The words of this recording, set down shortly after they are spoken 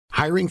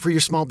Hiring for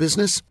your small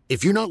business?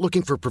 If you're not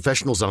looking for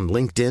professionals on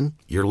LinkedIn,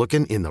 you're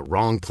looking in the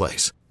wrong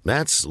place.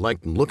 That's like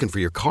looking for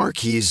your car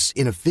keys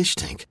in a fish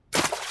tank.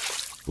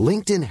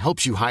 LinkedIn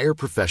helps you hire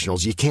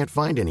professionals you can't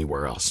find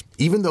anywhere else,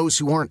 even those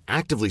who aren't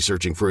actively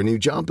searching for a new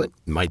job but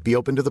might be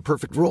open to the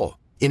perfect role.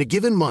 In a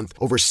given month,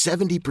 over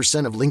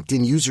 70% of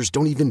LinkedIn users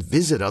don't even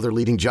visit other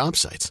leading job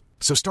sites.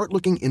 So start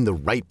looking in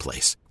the right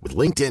place. With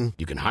LinkedIn,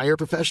 you can hire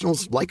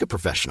professionals like a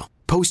professional.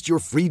 Post your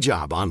free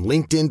job on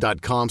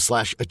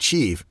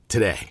linkedin.com/achieve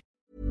today.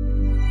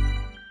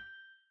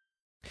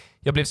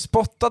 Jag blev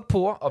spottad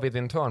på av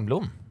Edvin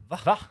Törnblom.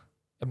 Va?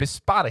 Jag blev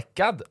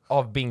sparkad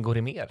av Bingo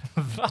Rimér.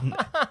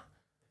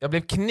 Jag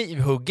blev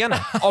knivhuggen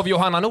av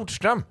Johanna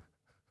Nordström.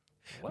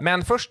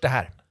 Men först det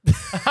här.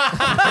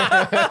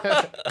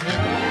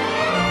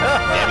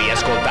 Devi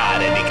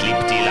ascoltare di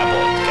Cliptila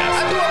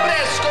Podcast. Du har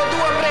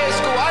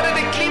fresco, är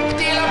det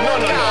Cliptila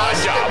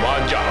Podcast?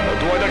 Andiamo,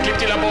 tu hai da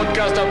Cliptila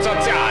Podcast a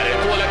saziare,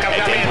 tu la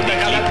cambiamento di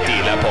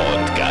Cliptila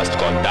Podcast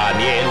con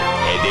Daniel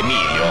ed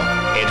Emilio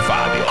ed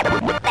Fabio.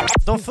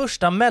 De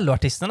första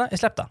melloartisterna är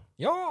släppta.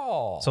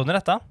 Ja. Såg ni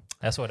detta?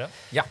 Jag såg det.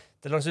 Ja.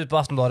 Det lades ut på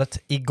Aftonbladet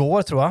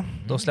igår tror jag.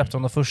 Då släppte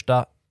de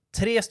första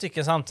 3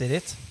 stycken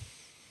samtidigt.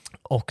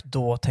 Och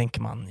då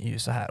tänker man ju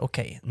så här,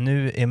 okej,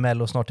 nu är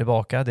Mello snart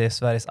tillbaka. Det är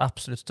Sveriges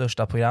absolut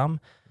största program.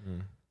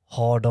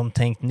 Har de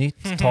tänkt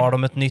nytt? Tar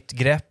de ett nytt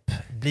grepp?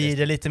 Blir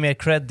det lite mer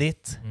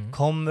credit?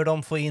 Kommer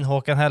de få in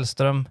Håkan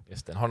Hellström?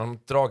 Just det, har de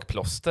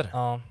dragplåster?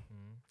 Ja.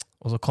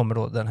 Och så kommer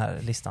då den här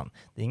listan.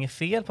 Det är inget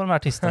fel på de här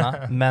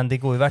artisterna, men det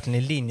går ju verkligen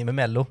i linje med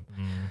Mello.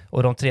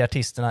 Och de 3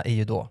 artisterna är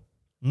ju då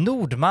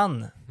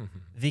Nordman,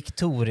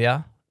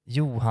 Victoria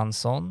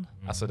Johansson.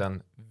 Alltså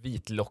den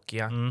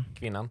vitlockiga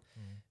kvinnan.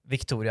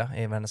 Victoria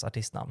är hennes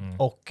artistnamn.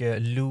 Och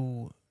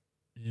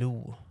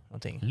Lou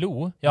någonting.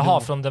 Lo?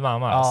 Jaha, från The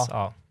Mamas.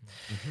 Ja.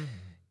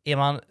 Är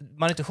man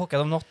är inte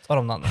chockad om något av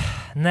de namnen?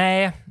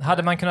 Nej,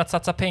 hade man kunnat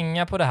satsa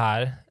pengar på det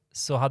här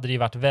så hade det ju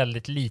varit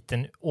väldigt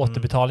liten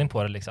återbetalning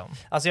på det liksom.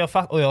 Alltså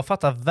jag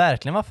fattar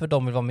verkligen varför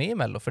de vill vara med i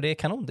Mello, för det är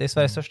kanon, det är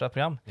Sveriges största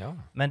program. Ja.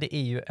 Men det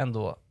är ju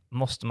ändå,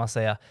 måste man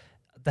säga,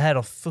 det här är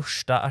de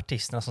första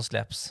artisterna som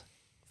släpps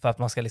för att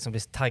man ska liksom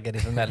bli taggad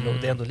inför Mello.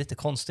 Det är ändå lite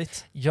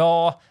konstigt.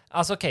 Ja,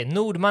 alltså okej,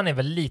 Nordman är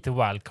väl lite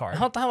wildcard.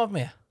 Har inte han varit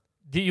med?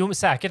 Jo,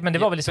 säkert, men det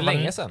var väl liksom för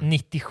länge sedan.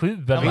 97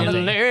 eller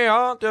någonting.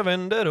 Jag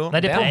vänder då.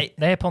 Nej,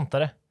 det är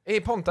Pontare. Är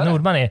Pontare?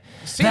 Nordman är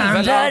Silverland.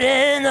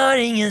 Vandraren har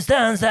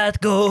ingenstans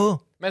att gå.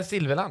 Men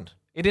Silverland,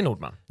 är det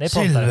Nordman? Det är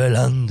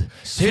Pontare.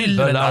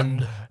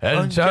 Silverland.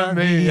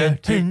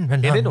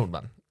 Är det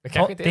Nordman?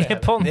 Kanske inte Det är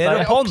heller. Pontare.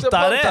 Det är Också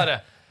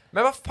Pontare.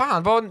 Men vad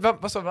fan,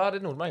 vad hade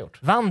Nordman gjort?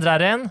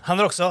 Vandraren. Han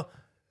har också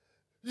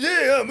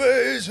ge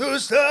mig så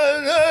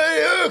stannar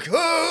jag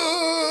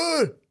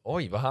kvar.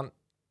 Oj, vad han...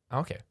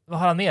 Okej. Vad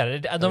har han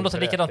mer? De låter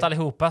likadant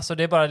allihopa, så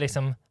det är bara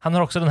liksom... Han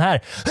har också den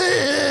här...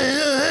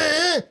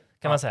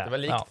 Kan man säga. Det var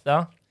likt.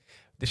 Ja.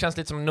 Det känns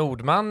lite som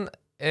Nordman.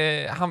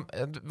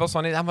 Vad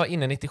sa ni? Han var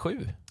inne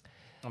 97.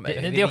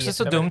 Det är också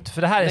så dumt,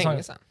 för det här är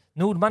Länge sån... sedan.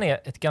 Nordman är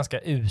ett ganska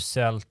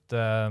uselt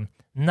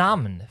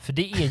namn, för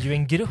det är ju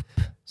en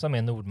grupp som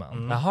är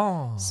Nordman.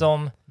 Jaha.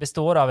 Som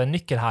består av en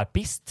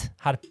nyckelharpist,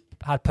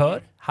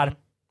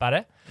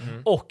 harpare,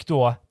 och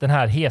då den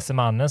här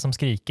hesemannen som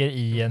skriker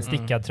i en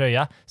stickad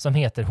tröja som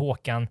heter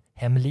Håkan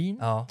Hemlin,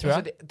 tror jag.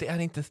 Alltså, det är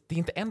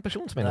inte en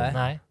person som är Nordman.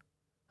 Nej.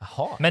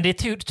 Jaha. Men det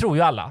tror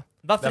ju alla.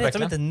 Varför Ja, heter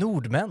de verkligen. inte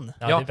Nordmän?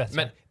 Ja, det är bättre.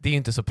 men det är ju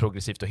inte så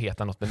progressivt att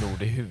heta något med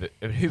Nord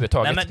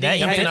överhuvudtaget. Nej, men det är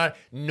jag inte- menar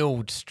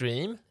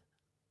Nordstream.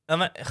 Ja,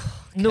 men,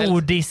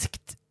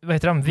 Nordiskt, vad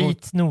heter de?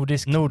 Vit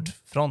nordisk...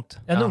 Nordfront.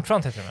 Ja,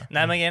 Nordfront heter de.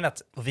 Nej, men grejen är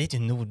att, och vi heter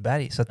ju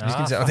Nordberg, så att vi ska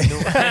Ja, inte säga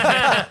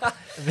fan.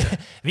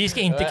 Vi ska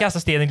inte kasta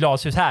sten i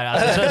glashus här.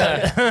 Alltså.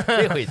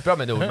 Det är skitbra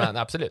med Nordman,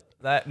 absolut.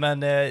 Nej, men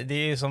det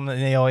är ju som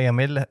när jag och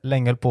Emil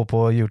länge höll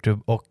på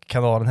YouTube och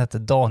kanalen hette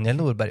Daniel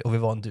Norberg och vi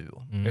var en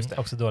duo. Just det.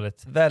 Också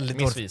dåligt. Väldigt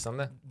dåligt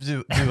Missvisande.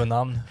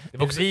 duonamn. Det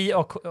var också, Vi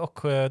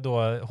och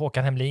då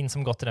Håkan Hemlin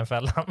som gått i den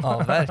fällan. Ja,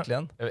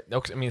 verkligen. jag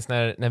också minns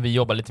när vi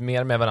jobbade lite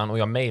mer med varandra och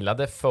jag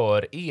mejlade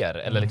för er,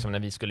 eller liksom när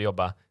vi skulle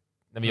jobba,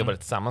 när vi jobbade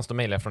tillsammans, då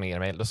mejlade jag från er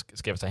mejl, då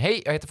skrev jag så här: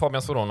 hej, jag heter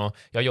Fabian Soron och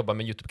jag jobbar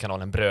med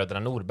YouTube-kanalen Bröderna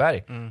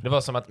Norberg. Det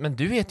var som att, men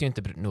du heter ju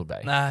inte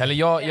Norberg. Nej. Eller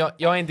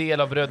jag är en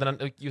del av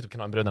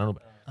YouTube-kanalen Bröderna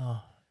Norberg. Ja,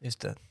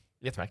 just det.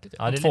 Jättemärkligt.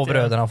 Ja, det är Två lite-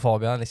 bröderna och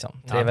Fabian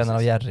liksom. 3 Ja, vänner av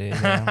precis. Jerry.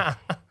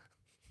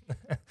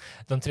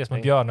 De 3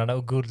 små björnarna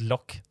och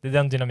Guldlock. Det är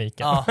den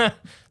dynamiken. Ja.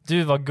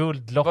 Du var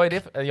Guldlock. Vad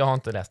är det? Jag har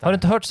inte läst den. Har du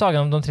inte hört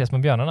sagan om de 3 små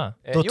björnarna?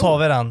 Då tar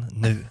vi den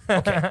nu.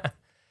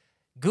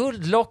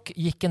 Guldlock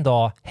gick en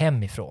dag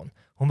hemifrån.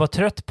 Hon var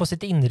trött på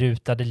sitt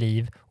inrutade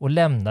liv och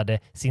lämnade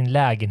sin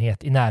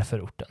lägenhet i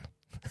närförorten.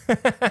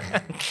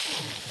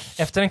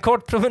 Efter en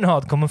kort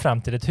promenad kom hon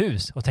fram till ett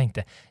hus och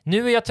tänkte: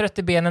 nu är jag trött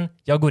i benen,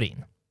 jag går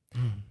in.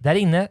 Där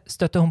inne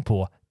stötte hon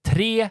på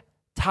 3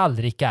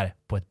 tallrikar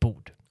på ett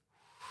bord.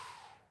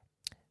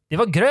 Det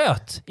var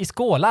gröt i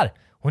skålar.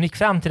 Hon gick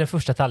fram till den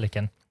första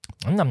tallriken.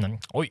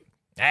 Oj,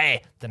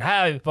 nej, den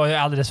här var ju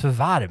alldeles för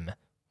varm.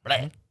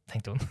 Blä,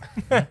 tänkte hon.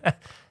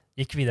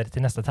 Gick vidare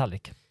till nästa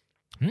tallrik.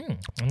 Nej,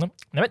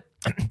 men,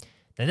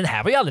 Nej, den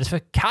här var ju alldeles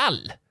för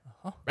kall.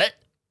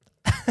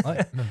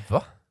 Men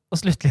va? Och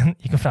slutligen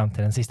gick hon fram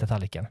till den sista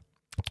tallriken.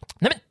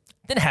 Nej men,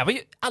 den här var ju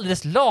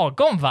alldeles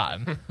lagom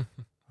varm.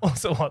 Och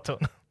så åt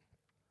hon.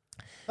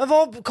 Men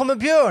vad kommer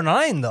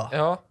björnarna in då?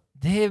 Ja.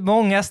 Det är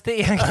många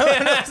steg.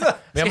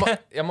 Men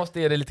jag måste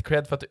ge dig lite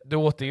cred för att du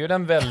åt ju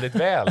den väldigt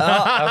väl.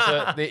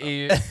 Alltså, det är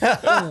ju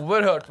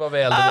oerhört vad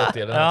väl du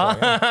åt den här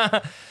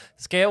säsongen.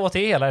 Ska jag åt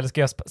hela eller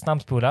ska jag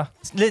snabbspola?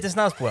 Lite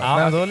snabbspårat, Ja.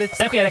 men då lite...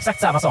 Sen sker exakt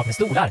samma sak med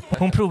stolar.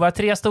 Hon provar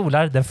 3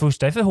 stolar, den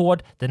första är för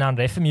hård, den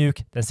andra är för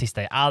mjuk, den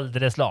sista är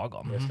alldeles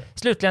lagom.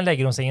 Slutligen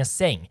lägger hon sig i en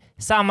säng.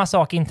 Samma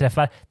sak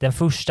inträffar, den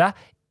första,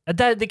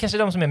 det kanske är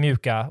de som är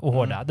mjuka och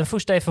hårda. Den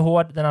första är för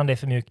hård, den andra är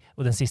för mjuk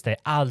och den sista är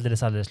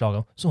alldeles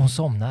lagom. Så hon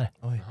somnar.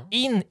 Oj.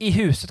 In i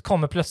huset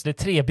kommer plötsligt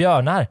 3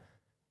 björnar.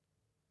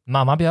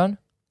 Mamma björn,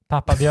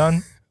 pappa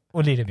björn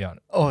och lille björn.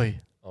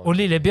 Oj. Och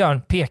lille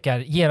björn pekar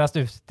genast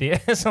ut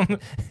det som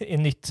är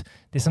nytt,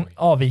 det som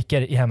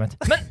avviker i hemmet.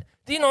 Men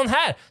det är någon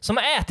här som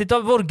har ätit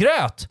av vår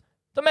gröt.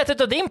 De har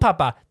ätit av din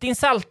pappa, din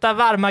salta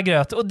varma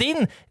gröt och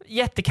din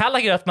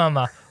jättekalla gröt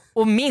mamma.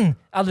 Och min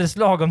alldeles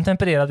lagom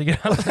tempererade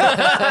gröt.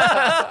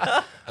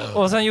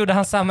 Och sen gjorde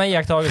han samma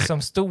iakttagelse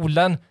som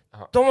stolen.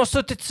 De har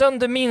suttit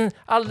sönder min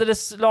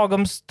alldeles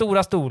lagom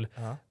stora stol.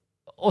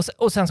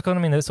 Och sen så kom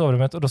de in i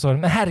sovrummet och då sa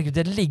de, men herregud,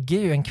 det ligger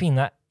ju en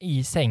kvinna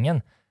i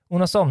sängen. Hon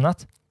har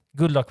somnat.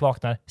 Guldlock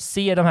vaknar,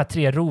 ser de här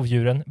 3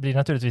 rovdjuren, blir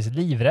naturligtvis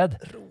livrädd.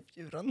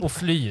 Rovdjuren. Och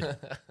flyr.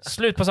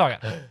 Slut på sagan.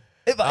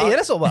 Är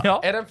det så bara?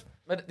 Ja.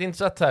 Men det är inte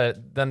så att här,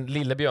 den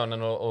lille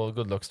björnen och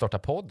Guldlock startar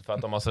podd för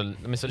att de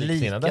är så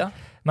liksinnade? Lika.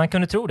 Man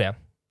kunde tro det.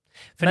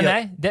 Men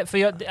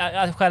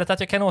nej, skälet att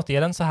jag kan återge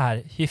den så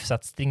här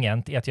hyfsat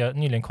stringent är att jag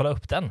nyligen kollade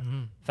upp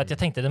den. För att jag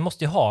tänkte, den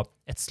måste ju ha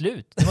ett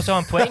slut. Den måste ju ha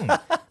en poäng.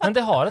 Men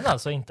det har den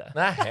alltså inte.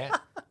 Nej,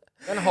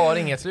 den har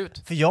inget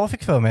slut. För jag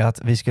fick för mig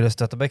att vi skulle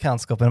stöta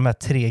bekantskap med de här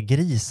 3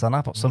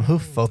 grisarna som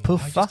Huffa och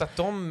Puffa. Just att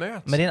de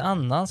möts. Men det är en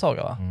annan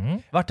saga, va?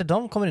 Vart är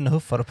de kommer in och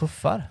huffar och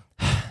puffar?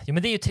 Jo,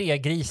 men det är ju 3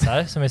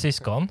 grisar som är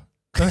syskon.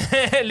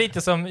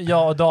 Lite som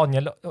jag och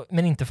Daniel,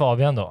 men inte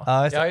Fabian då.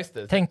 Ja, just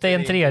det. Tänk dig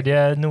en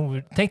tredje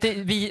Tänk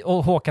dig vi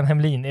och Håkan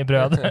Hemlin är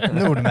bröder.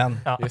 Nordmän.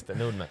 Ja. Just det,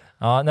 Nordmän.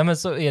 Ja, nej, men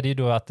så är det ju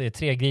då att det är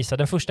 3 grisar.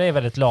 Den första är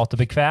väldigt lat och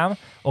bekväm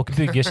och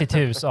bygger sitt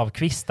hus av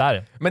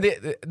kvistar. Men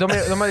de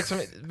har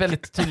liksom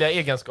väldigt tydliga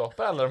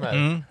egenskaper, alla de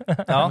här.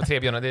 De 3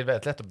 björnarna, det är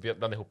väldigt lätt att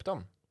blanda ihop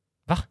dem.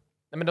 Va?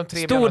 Nej, men de 3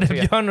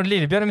 Storebjörn och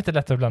lillebjörn är inte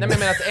lätt att blanda. Nej,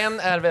 men att en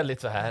är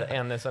väldigt så här,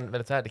 en är så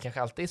väldigt så här. Det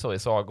kanske alltid är så i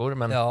sagor,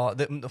 men Ja,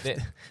 det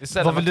är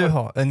sällan vad vill man du får-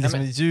 ha? En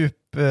liksom djup...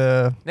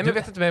 Nej, men jag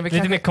vet inte, men vi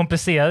Lite mer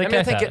komplicerade Nej, men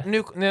jag karaktär.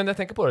 tänker, nu när jag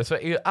tänker på det så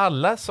är ju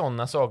alla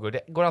sådana sagor,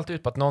 det går alltid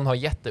ut på att någon har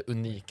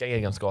jätteunika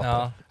egenskaper.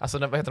 Ja. Alltså,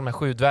 vad heter de här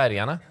 7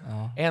 dvärgarna?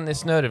 Ja. En är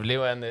snörvlig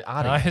och en är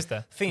arg. Ja, just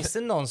det. Finns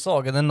det någon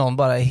saga där någon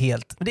bara är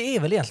helt... Men det är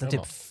väl egentligen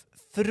Tror typ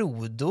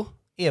Frodo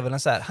är väl en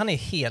så här, han är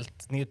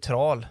helt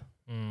neutral.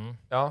 Mm.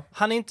 Ja.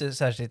 Han är inte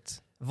särskilt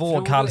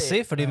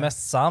våghalsig, för det är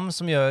mest Sam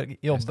som gör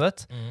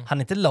jobbet. Han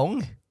är inte lång.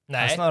 Han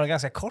är Nej, snarare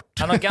ganska kort.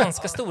 han har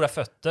ganska stora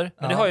fötter,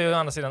 men det Ja. har ju å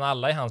andra sidan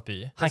alla i hans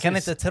by. Han kan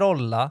inte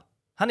trolla.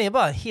 Han är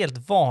bara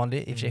helt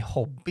vanlig, i och för sig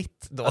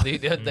hobbit då. Ja,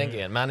 det är den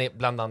grejen, men han är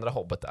bland andra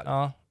hobbitar.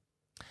 Ja.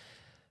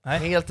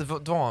 Nej. Helt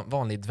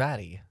vanlig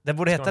dvärg. Det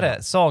borde heta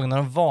det. Sagan om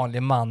den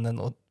vanliga mannen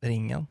och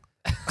ringen.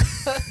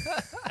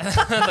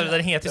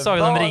 Den heter ju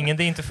Sagan om ringen,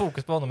 det är inte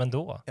fokus på honom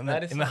ändå. Ja, Nej, det är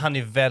men, sant. men han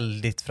är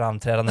väldigt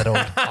framträdande roll.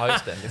 Ja,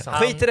 just det. Det är sant.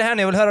 Skit i det här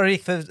nu, jag vill höra hur det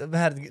gick för de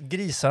här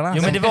grisarna.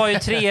 Jo, men det var ju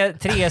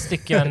tre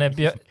stycken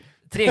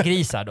 3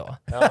 grisar då.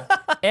 Ja.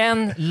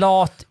 En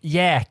lat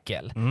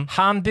jäkel.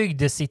 Han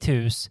byggde sitt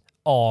hus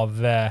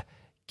av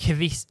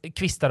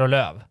kvistar och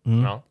löv.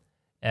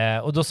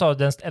 Ja. Och då sa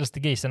den äldste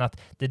grisen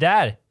att det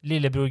där,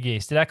 lillebror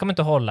gris, det där kommer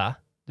inte hålla.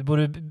 Du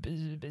borde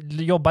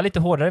jobba lite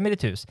hårdare med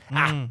ditt hus.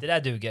 Det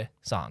där duger,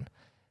 sa han.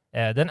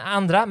 Den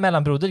andra,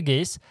 mellanbroder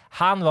gris,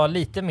 han var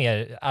lite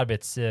mer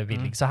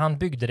arbetsvillig, så han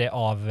byggde det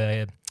av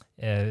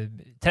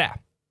trä.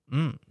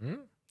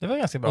 Det var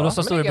ganska bra. Och då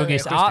sa Men storebror det är en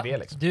gris, schysst idé,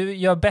 liksom. du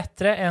gör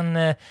bättre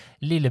än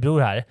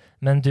lillebror här,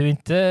 men du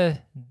är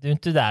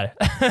inte där.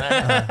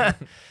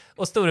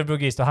 Och storebror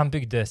gris då, han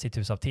byggde sitt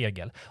hus av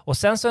tegel. Och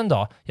sen så en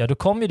dag, ja då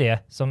kom ju det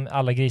som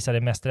alla grisar är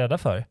mest rädda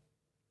för.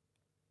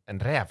 En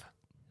räv.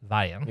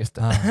 Vargen. Just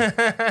det.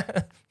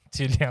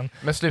 Tydligen.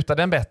 Men slutar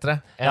den bättre?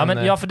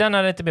 Ja, för den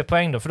hade inte mer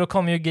poäng då. För då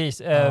kommer ju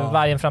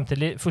vargen fram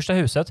till första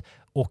huset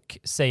och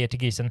säger till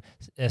grisen,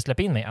 släpp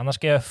in mig, annars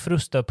ska jag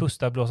frusta och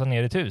pusta och blåsa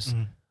ner ditt hus.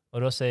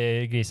 Och då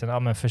säger grisen, ja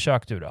men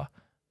försök du då.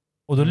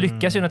 Och då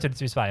lyckas ju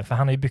naturligtvis vargen, för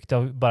han har ju byggt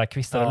av bara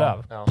kvistar och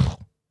löv. Ja.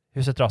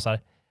 Huset rasar.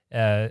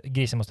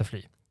 Grisen måste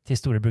fly till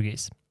storebror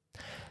gris.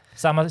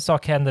 Samma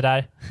sak händer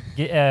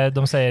där.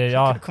 De säger,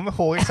 ja... Jag kommer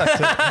ihåg exakt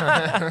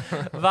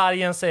hur.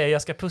 Vargen säger,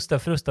 jag ska pusta,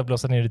 frusta och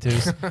blåsa ner ditt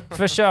hus.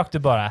 Försök du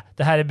bara.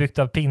 Det här är byggt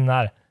av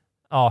pinnar.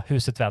 Ja,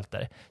 huset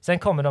välter. Sen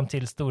kommer de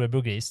till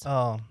storebror gris.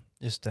 Ja,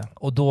 just det.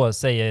 Och då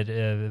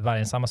säger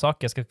vargen samma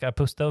sak. Jag ska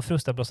pusta och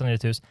frusta och blåsa ner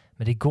ditt hus.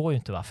 Men det går ju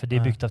inte, va? För det är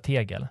byggt av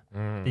tegel.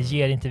 Det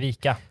ger inte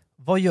vika.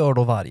 Vad gör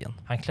då vargen?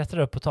 Han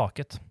klättrar upp på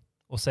taket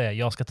och säga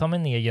jag ska ta mig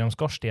ner genom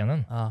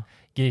skorstenen. Ja.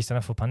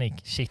 Grisarna får panik.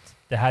 Shit,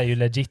 det här är ju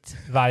legit.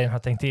 Vargen har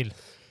tänkt till.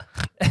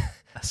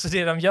 Så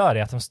det de gör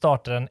är att de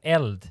startar en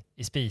eld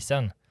i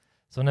spisen.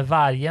 Så när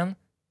vargen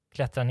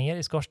klättrar ner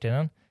i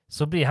skorstenen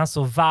så blir han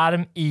så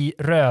varm i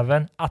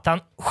röven att han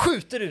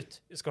skjuter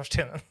ut i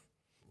skorstenen.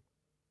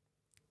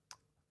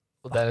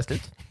 Och där är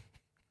slut.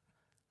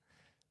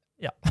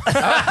 Ja.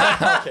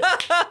 Okay.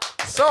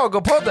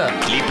 Sagopodden!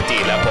 Klipp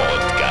till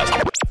podcast.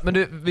 Men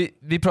du,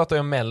 vi pratade ju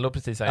om Mello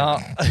precis här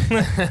Ja.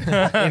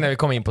 innan vi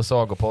kom in på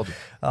Sagopodd.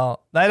 Ja.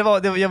 Nej,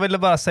 jag ville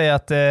bara säga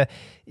att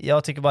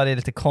jag tycker bara det är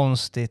lite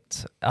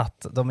konstigt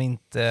att de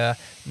inte,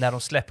 när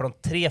de släpper de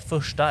 3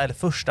 första, eller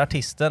första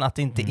artisten, att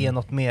det inte är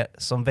något mer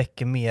som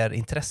väcker mer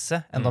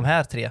intresse än de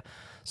här 3.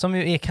 Som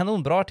ju är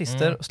kanonbra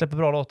artister och släpper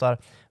bra låtar,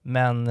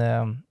 men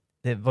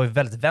det var ju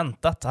väldigt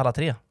väntat alla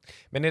 3.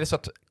 Men är det så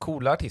att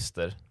coola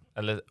artister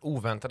eller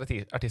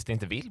oväntade artister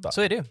inte vill bara?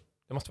 Så är det ju.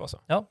 Det måste vara så.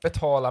 Ja.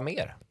 Betala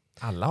mer.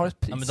 Alla har ett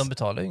pris. Ja, men de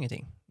betalar ju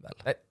ingenting. Väl?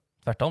 Nej.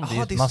 Tvärtom,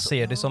 Aha, det är man så-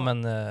 ser det som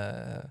en...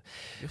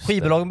 Just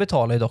skivbolagen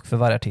betalar ju dock för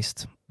varje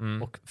artist. det.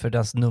 Mm. Och för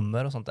dens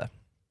nummer och sånt där.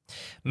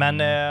 Men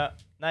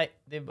nej,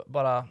 det är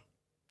bara...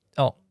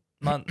 Ja,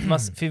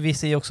 för vi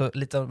ser ju också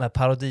lite av de här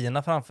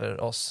parodierna framför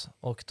oss.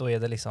 Och då är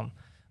det liksom...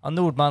 Ja,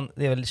 Nordman,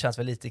 känns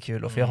väl lite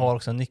kul. Och för jag har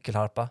också en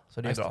nyckelharpa,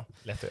 så det är Just bra.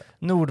 Lätt att göra.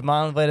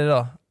 Nordman, vad är det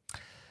då?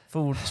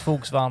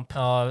 Fogsvamp.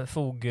 Ja,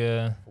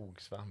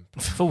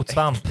 Fogsvamp.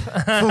 fotsvamp.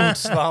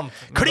 Fotsvamp.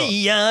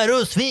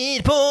 Kliar och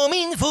svir på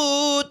min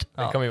fot!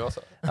 Det Ja. kommer ju vara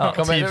så. Ja,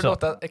 Kommer typ det så.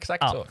 låta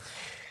exakt Ja. så?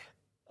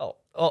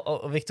 Ja,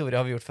 och Victoria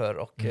har vi gjort för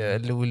och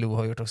Lou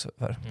har vi gjort också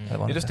för. Eller vad Det är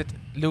han heter. lustigt.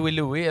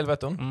 Louis, eller vad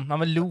heter hon? Ja,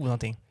 men Lou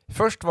någonting.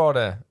 Först var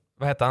det,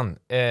 vad hette han?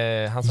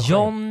 Han som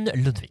John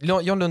Ludvig.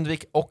 John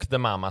Lundvik och The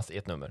Mamas i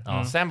ett nummer.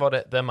 Ja. Sen var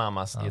det The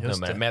Mamas i ett just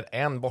nummer det. med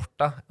en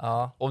borta.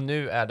 Ja. Och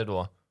nu är det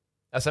då...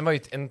 Ja, sen var ju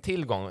en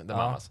tillgång The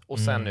Mamas. Och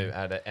sen nu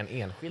är det en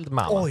enskild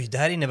mamma. Oj, det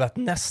här innebär att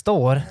nästa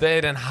år, Det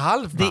är en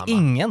halv det mamma. är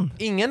ingen.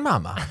 Ingen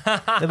mamma.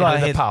 Det är bara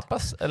Eller helt...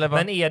 pappas. Eller vad?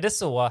 Men är det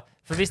så,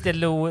 för visst är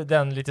Lou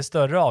den lite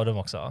större av dem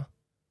också?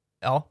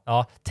 Ja.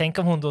 Ja, tänk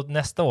om hon då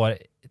nästa år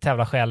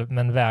tävlar själv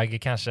men väger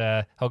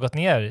kanske har gått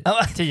ner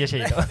 10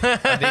 kilo.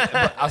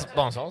 Alltså,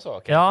 bara en sån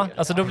sak. Ja,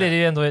 alltså då blir det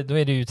ju ändå, då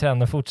är det ju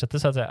trenden fortsätter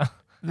så att säga.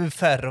 Det är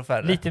färre och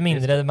färre. Lite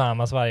mindre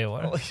mammas varje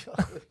år. Oj.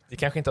 Vi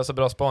kanske inte har så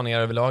bra spaningar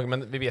överlag,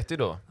 men vi vet ju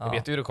då. Ja. Vi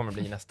vet ju hur det kommer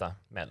bli nästa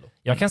Mello.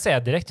 Jag kan säga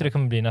direkt hur det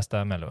kommer bli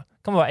nästa Mello.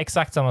 Det kommer vara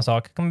exakt samma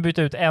sak. Det kommer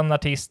byta ut en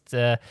artist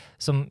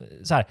som,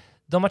 så här,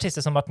 de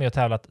artister som varit med och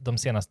tävlat de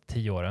senaste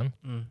 10 åren,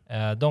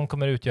 de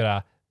kommer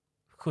utgöra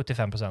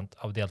 75%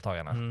 av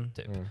deltagarna.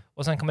 Typ.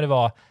 Och sen kommer det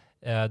vara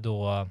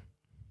då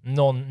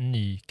någon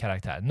ny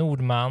karaktär.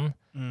 Nordman,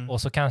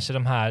 och så kanske det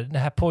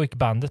här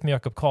pojkbandet med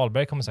Jakob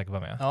Karlberg kommer säkert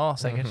vara med. Ja,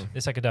 säkert. Det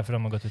är säkert därför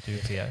de har gått ut ur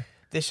UTR.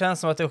 Det känns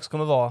som att det också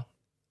kommer vara,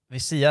 vi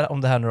säger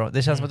om det här nu då,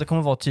 det känns som att det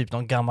kommer vara typ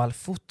någon gammal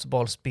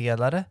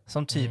fotbollsspelare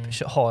som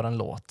typ har en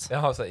låt. Jag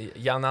har så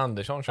Jan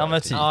Andersson kör. Ja,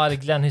 men typ. Ja, det är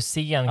Glenn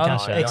Hussein Ja,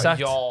 kanske. exakt.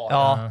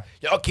 Ja.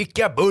 Jag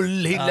kickar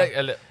bull,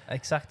 eller...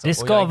 Exakt så. Det Och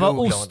ska jag vara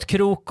googlar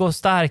ostkrok och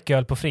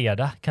starköl på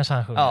fredag, kanske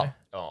han sjunger. Ja.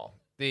 Ja,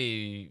 det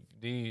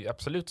är ju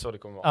absolut så det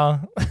kommer vara.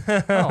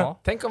 Ja. Ja.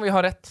 Tänk om vi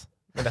har rätt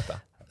med detta.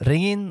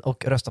 Ring in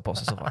och rösta på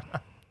oss i så fall.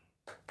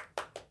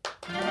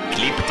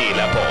 Klipp till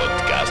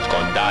podcast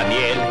con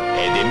Daniel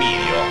ed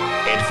Emilio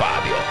ed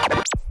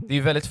Fabio. Det är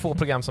ju väldigt få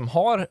program som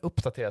har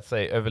uppdaterat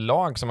sig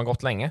överlag som har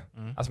gått länge.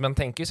 Alltså man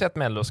tänker ju sig att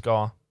Mello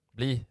ska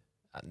bli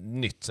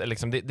nytt. Eller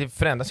liksom, det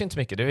förändras ju inte så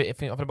mycket.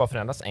 Det har bara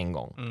förändrats en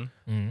gång.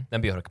 När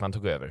Björkman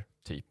tog över,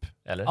 typ.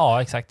 Eller?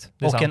 Ja, exakt.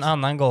 Det är Och sant. en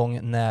annan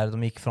gång när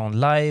de gick från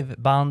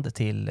liveband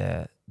till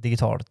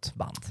digitalt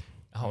band.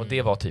 Ja, och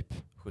det var typ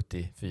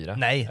 74?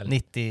 Nej, Eller?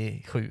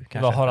 97 Det kanske.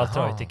 var Harald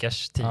Aha.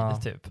 Treutikers tid,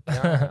 Ja. typ.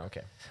 Ja,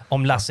 okej.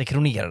 Om Lasse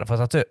Kronér hade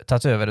fått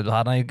tagit över det, då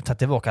hade han ju tagit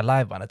tillbaka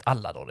livebandet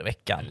alla dagar i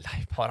veckan.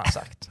 Har han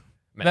sagt.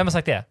 Vem har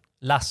sagt det?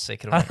 Lasse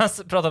Kronér. Han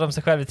pratade om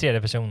sig själv i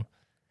tredje person.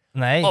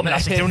 Nej. Om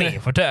Lasse Kronér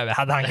får ta över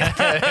hade han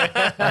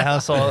Nej,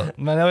 han sa,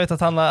 men jag vet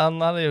att han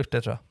hade gjort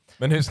det, tror jag.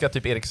 Men hur ska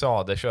typ Erik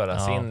Saade köra Ja.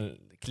 sin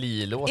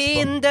Kli-låt?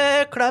 In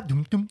the club,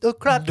 dum, dum, the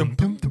club, dum,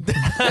 dum, dum.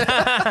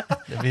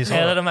 Det blir så.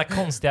 Eller de här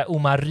konstiga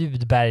Omar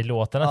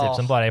Rudberg-låtarna Ja. typ,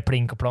 som bara är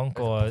plink och plonk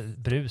och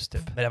brus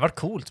typ. Men det har varit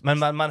coolt.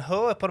 Men man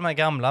hör på de här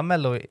gamla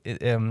Mello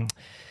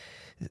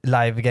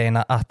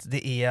live-grejerna att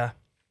det är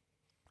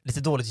lite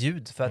dåligt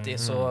ljud för att det är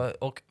så,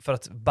 och för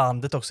att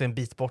bandet också är en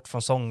bit bort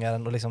från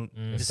sångaren och liksom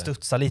det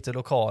studsar lite i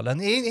lokalen.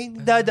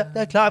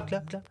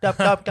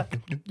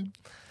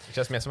 Det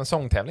känns mer som en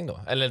sångtävling då.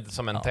 Eller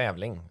som en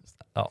tävling.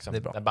 Ja, Liksom, det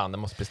är bra. där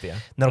banden måste prestera.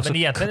 När också, Men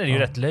egentligen är det ju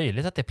rätt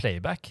löjligt att det är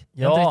playback.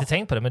 Jag Ja. har inte riktigt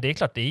tänkt på det, men det är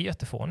klart, det är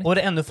jättefånigt. och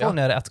det är ännu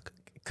fånigare att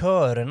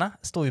körerna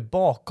står ju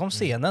bakom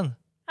scenen.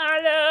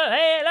 Hallå,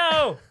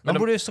 hello! De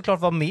borde ju såklart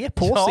vara med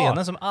på Ja.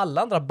 scenen som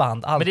alla andra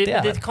band Men alltid det är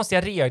är. lite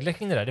konstiga regler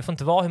kring det där. Det får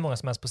inte vara hur många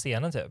som helst på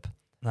scenen typ.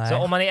 Nej. Så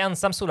om man är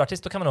ensam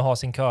solartist då kan man nog ha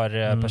sin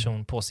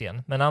körperson på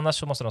scen. Men annars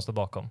så måste de stå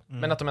bakom.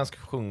 Men att de ens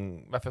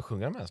varför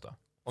sjunger de ens då?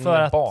 Om För de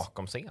är att-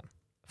 bakom scen.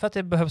 för att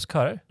det behövs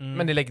körer.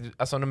 Men det lägger,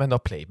 alltså om de ändå har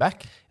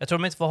playback. Jag tror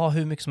de inte får ha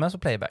hur mycket som helst på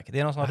playback. Det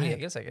är någon sån Nej.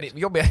 regel säkert. Det är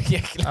jobbiga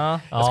regler. Ja.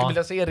 Jag skulle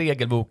vilja se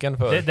regelboken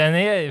för...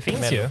 Den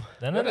finns ju.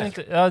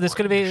 Det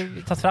skulle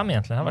vi ta fram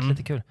egentligen. Det har varit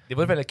lite kul. Det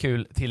vore väldigt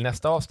kul till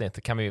nästa avsnitt,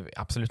 det kan vi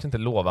absolut inte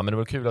lova, men det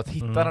vore kul att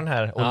hitta den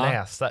här och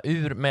läsa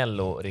ur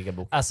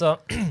Mello-regelboken. Alltså,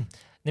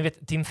 ni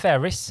vet Tim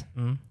Ferriss,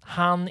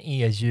 han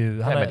är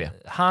ju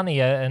han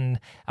är en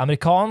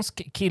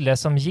amerikansk kille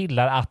som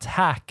gillar att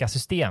hacka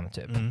system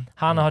typ.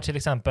 Han har till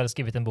exempel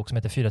skrivit en bok som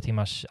heter 4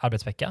 timmars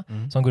arbetsvecka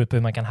som går ut på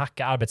hur man kan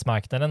hacka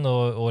arbetsmarknaden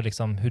och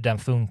liksom hur den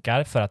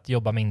funkar för att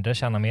jobba mindre,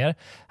 tjäna mer.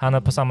 Han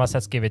har på samma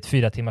sätt skrivit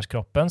 4 timmars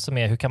kroppen som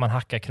är hur kan man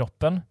hacka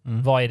kroppen?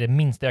 Vad är det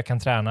minsta jag kan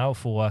träna och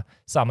få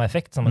samma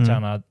effekt som att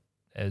träna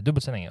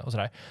dubbelt så länge och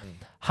sådär.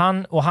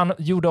 Han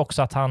gjorde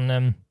också att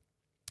han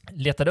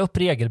letade upp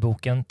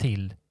regelboken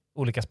till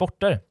olika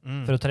sporter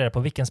för att ta reda på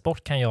vilken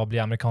sport kan jag bli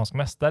amerikansk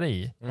mästare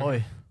i.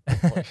 Oj.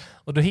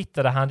 Och då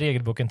hittade han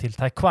regelboken till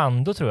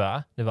taekwondo tror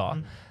jag det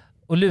var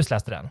och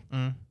lusläste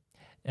den.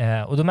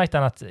 Och då märkte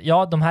han att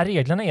de här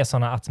reglerna är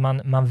sådana att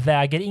man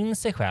väger in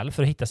sig själv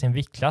för att hitta sin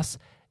viktklass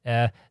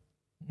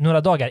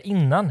några dagar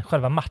innan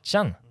själva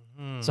matchen.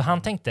 Så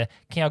han tänkte,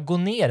 kan jag gå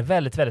ner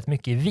väldigt, väldigt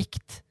mycket i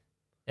vikt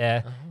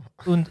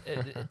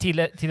till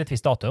ett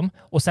visst datum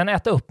och sen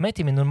äta upp mig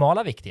till min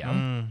normala vikt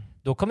igen.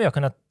 Då kommer jag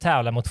kunna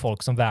tävla mot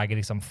folk som väger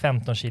liksom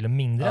 15 kilo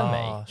mindre än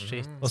mig.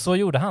 Shit. Och så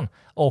gjorde han.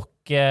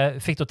 Och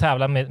fick då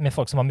tävla med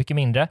folk som var mycket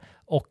mindre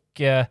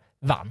och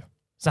vann.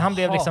 Så han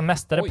blev liksom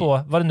mästare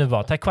på vad det nu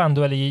var,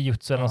 taekwondo eller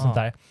jiu-jitsu eller något sånt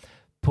där.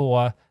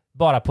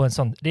 Bara på en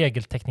sån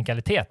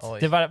regelteknikalitet.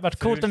 Det var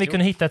coolt om vi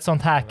kunde hitta ett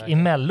sånt hack i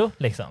Mello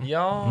liksom.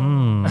 Ja.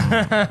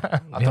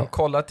 Att de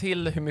kollar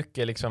till hur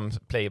mycket liksom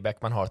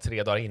playback man har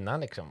 3 dagar innan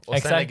liksom. Och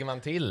sen lägger man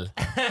till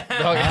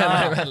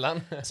dagarna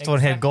emellan. Står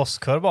en hel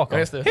gosskör bakom.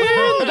 Just det.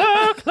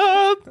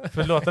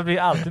 För låtar blir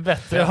alltid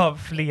bättre av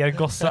fler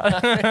gossar.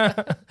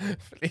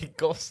 Fler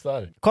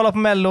gossar. Kolla på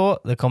Mello.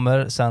 Det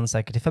kommer sen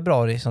säkert i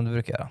februari som du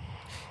brukar göra.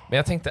 Men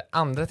jag tänkte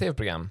andra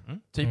tv-program.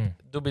 Typ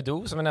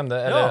Doobidoo som vi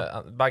nämnde.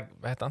 Eller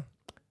vad heter han?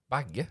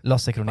 Bagge?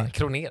 Lasse Kronér.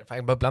 Kronér.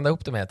 Jag bara blanda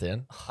ihop dem hela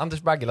tiden.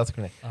 Anders Bagge, Lasse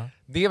Kronér.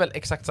 Det är väl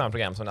exakt samma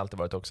program som det alltid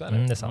varit också, eller?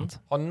 Det är sant.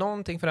 Har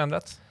någonting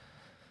förändrats?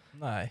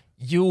 Nej.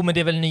 Jo, men det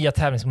är väl nya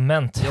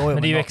tävlingsmoment. Jo,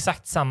 men det är ju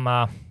exakt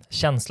samma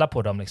känsla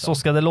på dem. Liksom. Så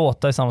ska det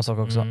låta i samma sak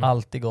också.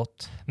 Alltid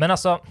gott. Men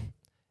alltså,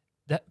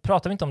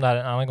 pratar vi inte om det här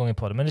en annan gång i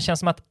podden, men det känns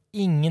som att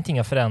ingenting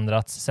har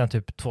förändrats sedan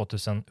typ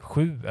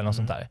 2007 eller något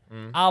sånt där.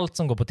 Allt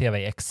som går på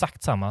tv är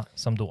exakt samma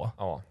som då.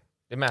 Ja.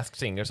 Det är Masked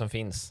Singer som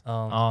finns.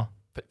 Ja.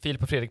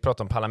 Filip och Fredrik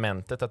pratar om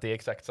Parlamentet, att det är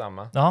exakt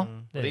samma. Ja,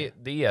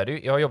 det är det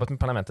ju. Jag har jobbat med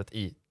Parlamentet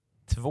i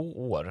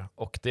 2 år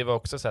och det var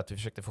också så att vi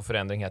försökte få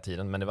förändring hela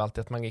tiden, men det var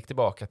alltid att man gick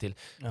tillbaka till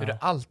hur det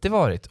alltid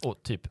varit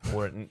och typ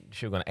år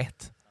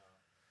 2001.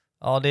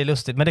 Ja, det är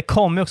lustigt. Men det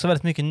kommer ju också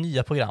väldigt mycket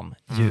nya program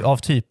av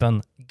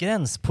typen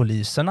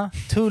gränspoliserna,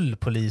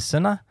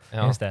 tullpoliserna,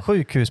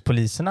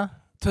 sjukhuspoliserna.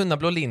 Tunna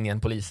blå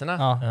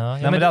linjen-poliserna.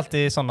 Men det är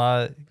alltid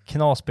sådana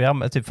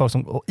knasprogram, typ folk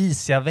som och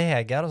isiga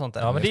vägar och sånt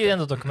där. Ja, men det är ju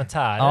ändå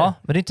dokumentärer. Ja,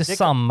 men det är inte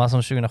samma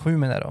som 2007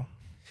 med det då.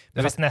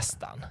 Det fast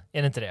nästan.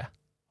 Är det inte det?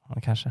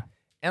 Ja, kanske.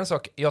 En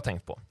sak jag har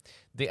tänkt på,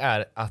 det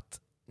är att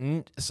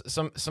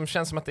som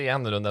känns som att det är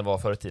annorlunda än var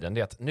förr i tiden,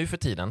 det är att nu för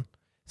tiden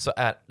så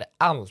är det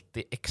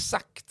alltid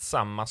exakt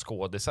samma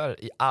skådisar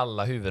i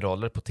alla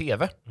huvudroller på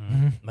tv.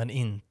 Men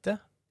inte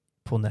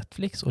på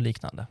Netflix och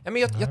liknande. Ja,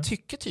 men jag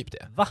tycker typ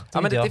det. Va?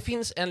 Ja, men det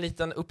finns en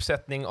liten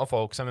uppsättning av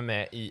folk som är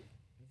med i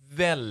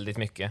väldigt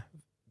mycket.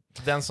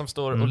 Den som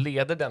står och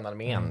leder den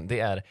armén, det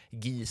är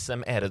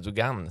Gizem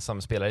Erdogan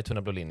som spelar i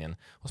Tunna blå linjen.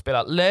 Hon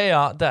spelar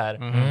Leia där.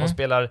 Hon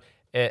spelar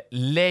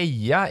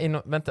Leia i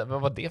vänta,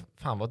 vad var det?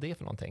 Fan, vad var det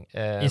för någonting?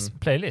 I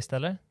playlist,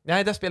 eller?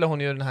 Nej, där spelar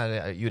hon ju den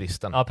här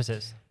juristen. Ja,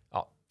 precis.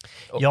 Ja.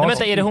 Nej,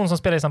 vänta, är det hon som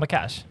spelar i Samba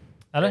Cash?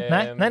 Eller?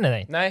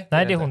 Nej,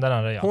 det är hon den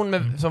andra, ja. Hon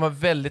med, som har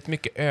väldigt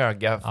mycket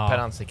öga per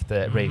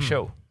ansikte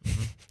ratio.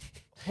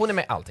 Hon är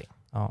med i allting.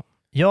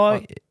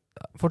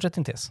 Fortsätt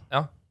din tes.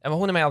 Ja, men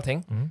hon är med i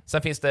allting.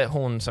 Sen finns det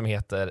hon som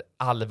heter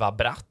Alva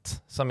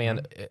Bratt, som är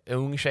en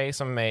ung tjej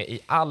som är med i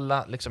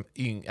alla liksom,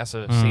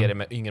 serier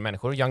med yngre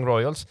människor. Young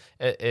Royals,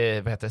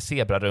 vad heter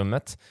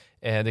Zebrarummet.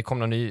 Det kommer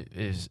någon ny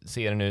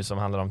serie nu som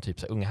handlar om typ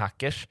så unga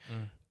hackers.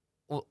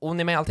 Och hon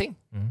är med i allting.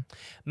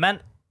 Men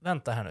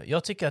vänta här nu.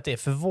 Jag tycker att det är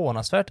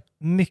förvånansvärt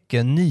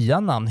mycket nya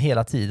namn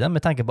hela tiden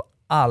med tanke på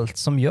allt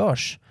som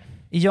görs.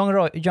 I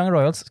Young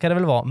Royals ska det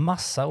väl vara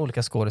massa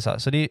olika skådisar.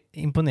 Så det är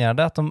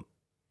imponerande att de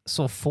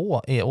så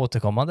få är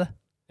återkommande.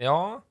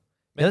 Ja,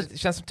 men det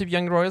känns som typ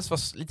Young Royals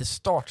var lite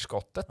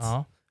startskottet.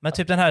 Ja. Men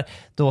typ den här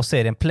då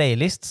serien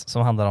Playlist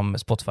som handlar om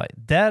Spotify.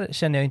 Där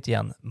känner jag inte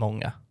igen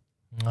många.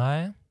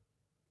 Nej.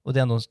 Och det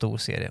är ändå en stor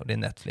serie och det är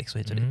Netflix och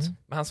hit och dit.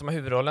 Men han som har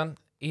huvudrollen,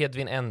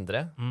 Edvin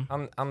Endre,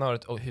 han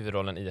har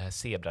huvudrollen i det här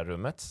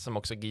Zebrarummet som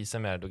också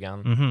Gizem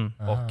Erdogan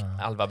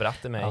och Alva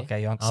Bratt är med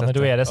i. Jag har inte sett men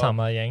då är det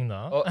samma gäng då.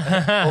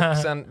 Och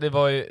sen, det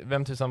var ju,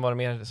 vem tusan var det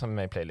mer som är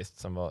med i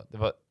Playlist? Det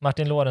var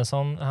Martin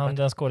Lorentzon,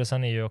 den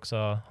skådisen är ju också,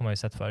 har man ju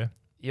sett förr.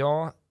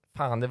 Ja,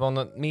 Fan, det var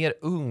någon mer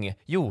ung.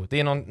 Jo, det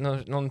är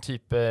någon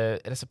typ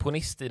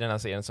receptionist i den här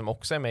serien som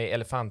också är med i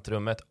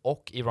Elefantrummet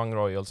och i Wrong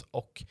Royals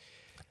och...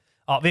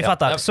 Ja, vi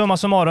fattar. Summa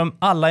summarum,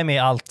 alla är med i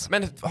allt.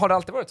 Men har det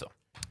alltid varit så?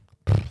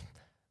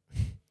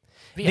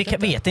 Vet inte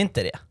det. Vet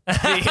inte det.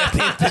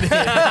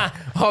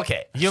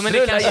 Okej. Jo, men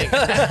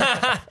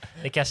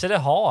det kanske det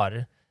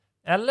har.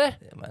 Eller?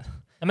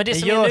 Ja, men Det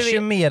som görs nu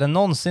ju mer än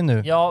någonsin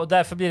nu. Ja, och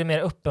därför blir det mer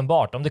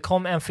uppenbart. Om det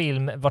kom en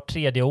film var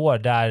 3:e år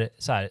där,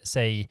 så här,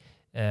 säg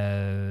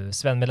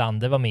Sven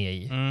Melander var med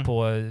i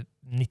på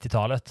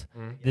 90-talet.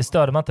 Det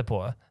störde man inte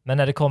på. Men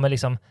när det kommer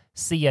liksom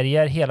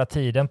serier hela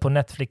tiden på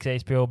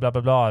Netflix, HBO, bla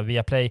bla bla,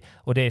 Viaplay,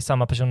 och det är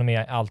samma personer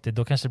med alltid,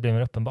 då kanske det blir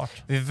mer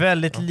uppenbart. Vi är ett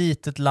väldigt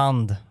litet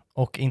land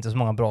och inte så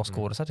många bra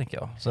skådespelare tycker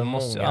jag. Så jag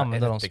måste ju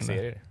använda dem som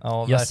är.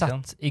 Ja, jag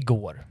satt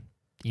igår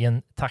i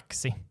en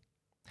taxi.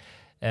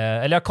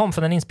 Eller jag kom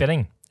från en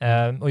inspelning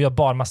och jag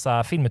bar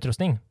massa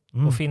filmutrustning.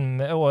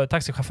 Och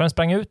taxichauffören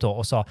sprang ut då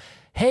och sa: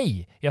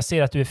 hej, jag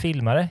ser att du är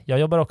filmare. Jag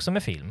jobbar också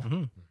med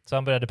film. Så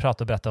han började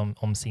prata och berätta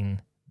om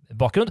sin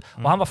bakgrund.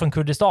 Och han var från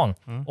Kurdistan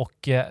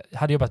och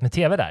hade jobbat med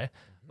tv där.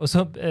 Och så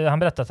han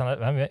berättade att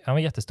han var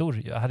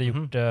jättestor. Jag hade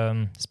gjort,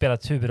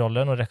 spelat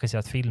huvudrollen och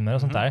regisserat filmer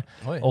och sånt där.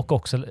 Och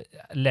också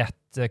lett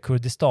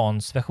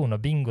Kurdistans version av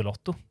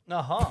Bingolotto.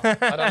 Jaha.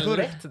 Hade han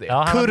lett det?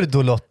 Ja,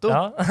 Kurdolotto.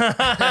 Ja.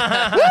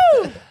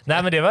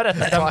 Nej, men det var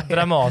rätt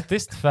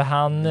dramatiskt,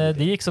 för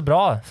det gick så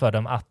bra för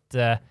dem att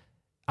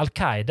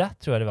Al-Qaida,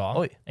 tror jag det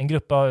var, en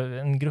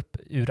grupp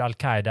ur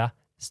Al-Qaida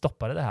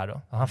stoppade det här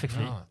då. Och han fick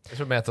fly. Jag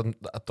tror med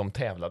att de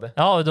tävlade.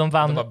 Ja, och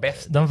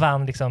De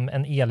vann liksom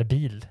en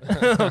elbil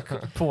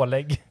och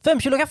pålägg. 5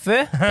 kilo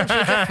kaffe.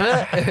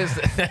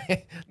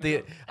 Det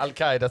är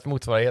Al-Qaidas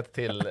motsvarighet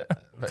till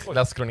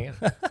Las Kroner.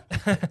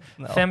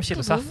 5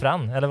 kilo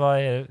saffran, eller vad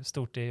är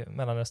stort i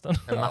Mellanöstern?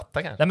 En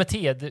matta kanske? Nej, men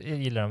te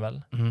gillar de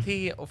väl?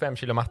 Te och 5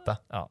 kilo matta.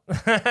 Ja.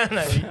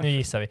 Nej, nu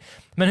gissar vi.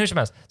 Men hur som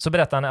helst, så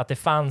berättade han att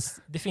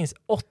det finns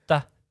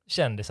 8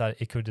 kändisar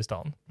i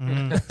Kurdistan.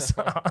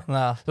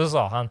 Så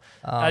sa han,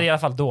 i alla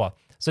fall då.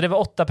 Så det var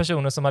 8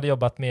 personer som hade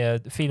jobbat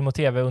med film och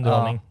tv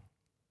underhållning.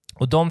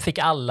 Och de fick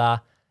alla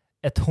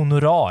ett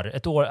honorar,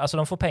 ett år, alltså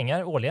de får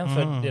pengar årligen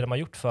för det de har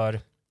gjort för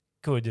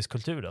kurdisk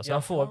kultur då. Så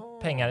de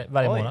får pengar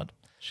varje månad.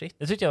 Shit.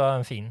 Det tyckte jag var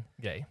en fin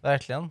grej.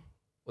 Verkligen.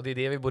 Och det är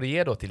det vi borde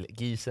ge då till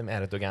Gizem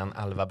Erdogan,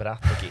 Alva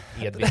Bratt och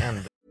Edvin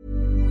End.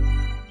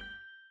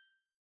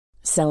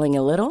 Selling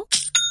a little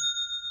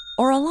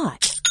or a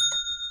lot?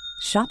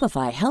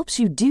 Shopify helps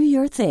you do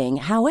your thing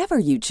however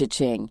you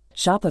cha-ching.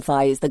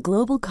 Shopify is the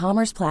global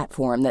commerce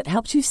platform that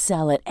helps you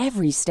sell at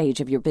every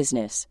stage of your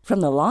business. From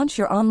the launch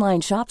your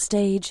online shop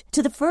stage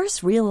to the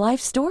first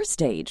real-life store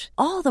stage,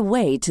 all the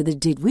way to the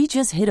did we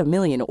just hit a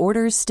million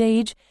orders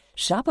stage.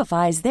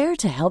 Shopify is there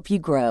to help you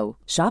grow.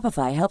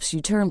 Shopify helps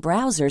you turn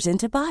browsers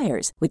into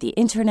buyers with the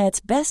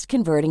internet's best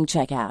converting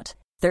checkout.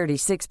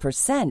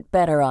 36%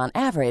 better on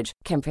average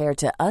compared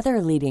to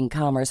other leading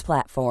commerce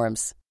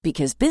platforms.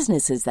 Because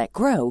businesses that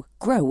grow,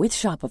 grow with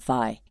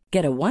Shopify.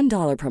 Get a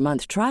 $1 per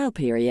month trial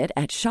period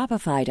at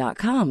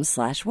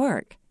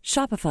shopify.com/work.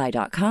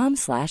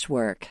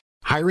 Shopify.com/work.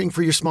 Hiring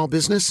for your small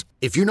business?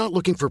 If you're not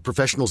looking for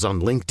professionals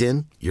on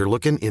LinkedIn, you're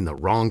looking in the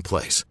wrong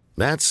place.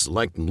 That's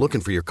like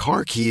looking for your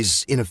car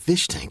keys in a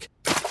fish tank.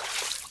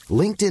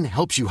 LinkedIn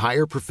helps you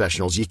hire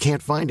professionals you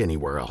can't find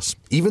anywhere else,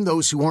 even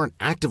those who aren't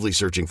actively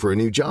searching for a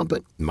new job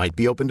but might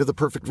be open to the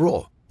perfect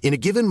role. In a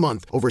given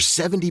month, over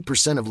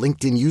 70% of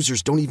LinkedIn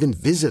users don't even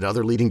visit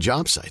other leading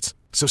job sites.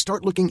 So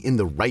start looking in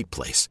the right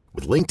place.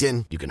 With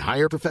LinkedIn, you can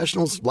hire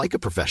professionals like a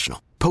professional.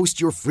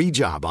 Post your free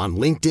job on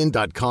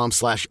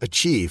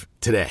linkedin.com/achieve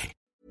today.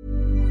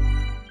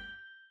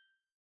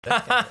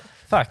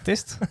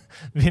 Faktiskt.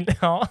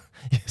 Ja,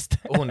 just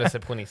det. Och hon är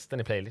receptionisten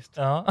i Playlist.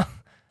 Ja,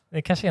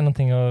 det kanske är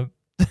någonting att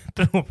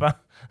prova.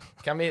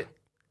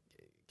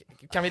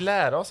 Kan vi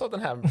lära oss av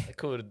den här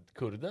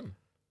kurden?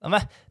 Ja,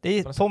 men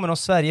det påminner om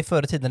Sverige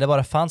förr i tiden. Det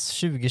bara fanns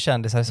 20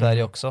 kändisar i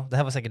Sverige också. Det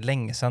här var säkert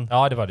länge sedan.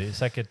 Ja, det var det ju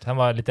säkert. Han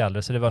var lite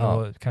äldre, så det var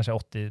nog kanske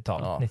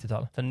 80-tal,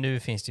 90-tal. För nu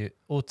finns det ju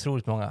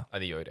otroligt många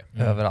det gör ju det.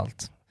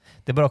 överallt.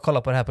 Det är bara att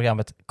kolla på det här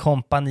programmet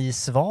Kompani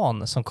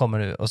Svan som kommer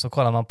nu. Och så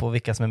kollar man på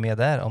vilka som är med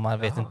där och man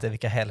vet inte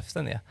vilka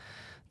hälften är.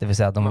 Det vill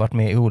säga att de har varit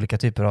med i olika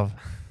typer av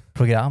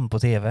program på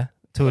tv.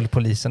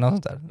 Tullpolisen och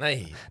sånt där.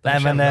 Nej,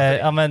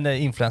 men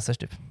influencers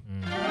typ.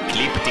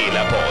 Klipp till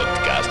la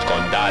podcast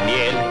con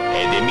Daniel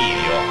ed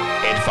Emilio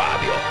ed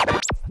Fabio.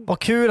 Vad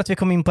kul att vi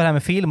kom in på det här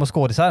med film och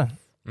skådisar.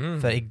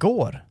 För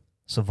igår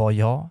så var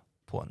jag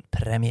på en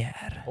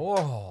premiär.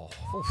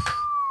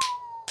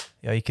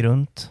 Jag gick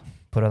runt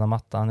på röda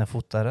mattan, jag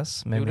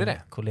fotades med min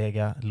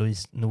kollega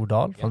Louise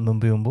Nordahl från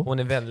Mumbo Jumbo. Hon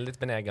är väldigt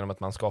benägen om att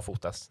man ska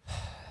fotas.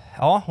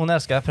 Ja, hon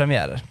älskar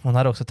premiärer. Hon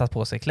hade också tagit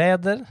på sig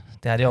kläder.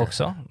 Det hade jag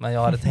också. Men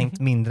jag hade tänkt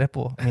mindre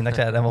på mina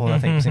kläder än vad hon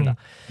hade tänkt på sina.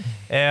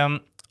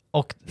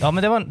 Och ja,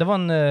 men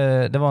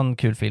det var en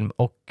kul film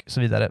och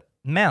så vidare.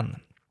 Men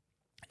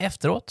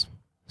efteråt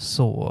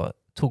så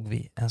tog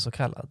vi en så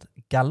kallad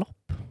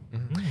galopp.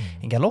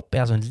 En galopp är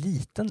alltså en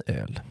liten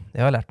öl. Det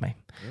har jag lärt mig.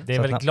 Det är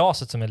väl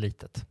glaset som är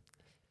litet?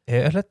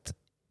 Ölet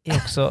är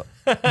också...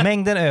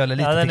 mängden öl är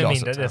lite Ja, den till är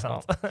glaset. mindre, det är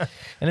sant. Ja.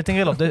 En liten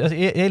galopp. Jag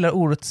gillar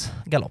ordet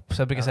galopp,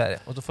 så jag brukar säga det.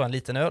 Och då får jag en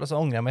liten öl och så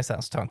ångrar jag mig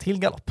sen så tar jag en till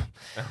galopp.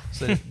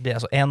 Så det blir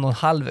alltså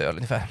 1,5 öl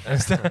ungefär.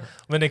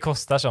 Men det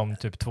kostar som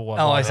typ 2.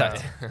 Ja,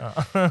 exakt.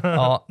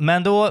 Ja,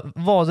 men då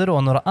var det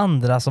då några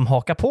andra som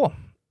hakar på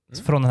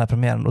från den här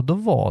premiären. Och då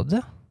var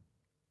det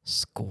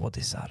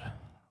skådisar.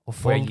 Och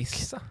Får jag folk...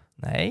 gissa?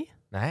 Nej,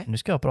 Nej. nu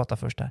ska jag prata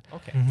först här.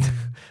 Okej.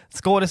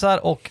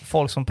 Skådisar och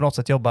folk som på något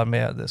sätt jobbar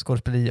med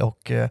skådespeleri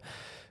och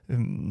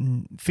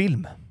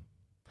film.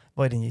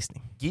 Vad är din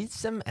gissning?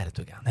 Gizem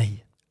Erdogan.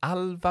 Nej.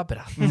 Alva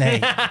Bratt.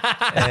 Nej.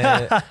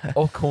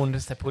 Och hon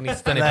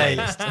receptionisten i Nej,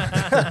 Paris.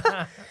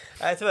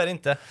 Nej, tyvärr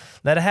inte.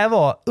 Nej, det här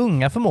var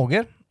unga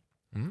förmågor.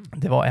 Mm.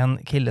 Det var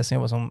en kille som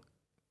jobbar som,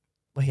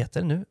 vad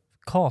heter det nu?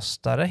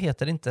 Kastare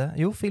heter det inte.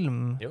 Jo,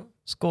 film. Jo.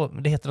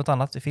 Det heter något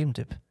annat i film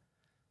typ.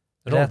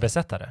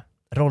 Rollbesättare.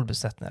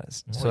 Rollbesättare.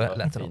 Så Oj, vad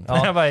lät det. fint.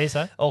 Ja. Jag bara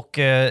gissar. Och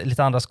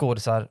lite andra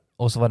skådisar.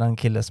 Och så var det en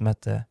kille som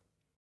hette...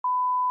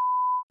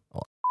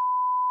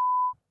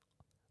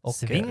 Och,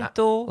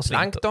 Svinto. och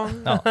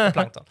Plankton. Ja,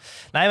 plankton.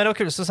 Nej, men det var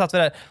kul. Så satt vi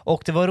där.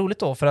 Och det var roligt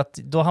då, för att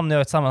då hamnade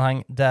jag i ett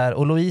sammanhang där,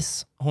 och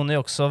Louise, hon är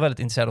också väldigt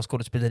intresserad av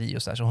skådespeleri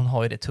och så hon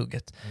har ju det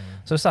tugget.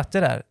 Så satt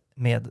jag där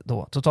med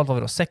då, totalt var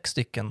vi då 6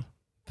 stycken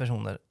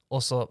personer,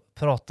 och så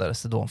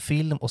pratades det då om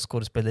film och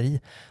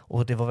skådespeleri,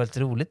 och det var väldigt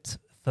roligt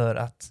för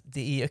att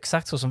det är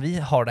exakt så som vi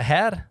har det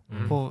här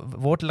på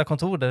vårt lilla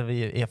kontor, där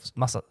vi är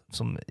massa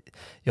som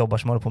jobbar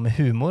som håller på med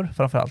humor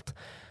framförallt.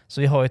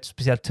 Så vi har ett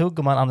speciellt tugg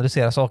och man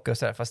analyserar saker och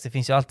sådär, fast det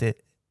finns ju alltid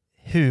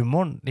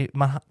humor.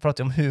 Man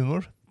pratar ju om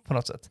humor på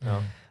något sätt.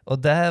 Ja. Och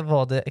där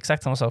var det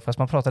exakt samma sak, fast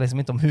man pratade liksom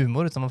inte om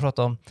humor, utan man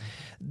pratade om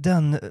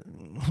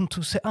hon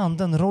tog sig an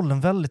den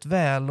rollen väldigt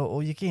väl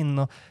och gick in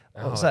och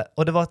så här.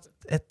 Och det var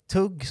ett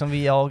tugg som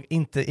jag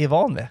inte är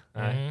van med.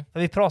 För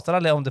vi pratade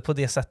aldrig om det på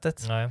det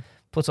sättet. Nej.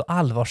 På ett så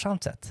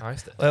allvarsamt sätt. Ja,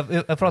 just det. Och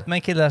jag pratade med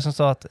en kille där som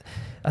sa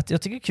att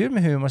jag tycker det är kul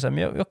med humor, så här,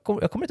 men jag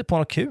kommer inte på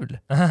något kul.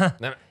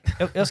 Nej,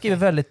 Jag skriver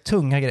väldigt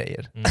tunga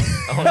grejer.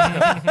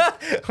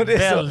 Och det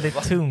är så,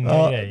 Väldigt tunga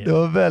det grejer.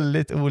 var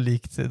väldigt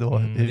olikt då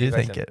hur det vi är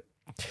tänker.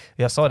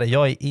 Jag sa det,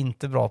 jag är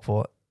inte bra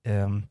på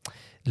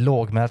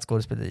lågmält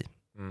skådespeleri.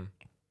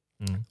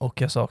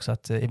 Och jag sa också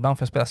att ibland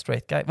får jag spela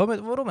straight guy.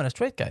 Vadå med en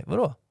straight guy?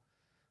 Vadå?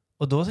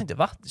 Och då tänkte jag,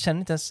 va? Har ni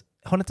inte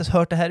ens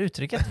hört det här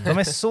uttrycket? De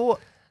är så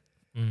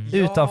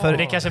utanför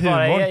Det kanske humorn.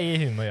 bara är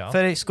i humor, ja.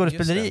 För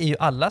skådespeleri är ju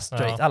alla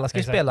straight. Ja, alla ska ju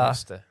exakt. spela...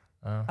 Just det.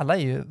 Alla är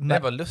ju... Det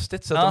var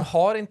lustigt, så Ja. de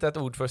har inte ett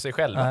ord för sig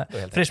själva. Nej. Då,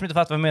 helt För er som inte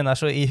fattar vad jag menar,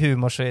 så i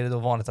humor så är det då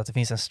vanligt att det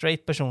finns en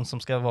straight person som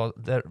ska vara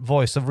the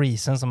voice of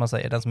reason, som man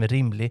säger, den som är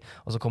rimlig,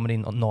 och så kommer det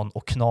in någon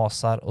och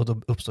knasar, och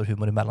då uppstår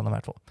humor emellan de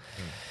här två.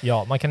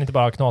 Ja, man kan inte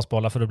bara ha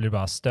knasbollar, för då blir det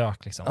bara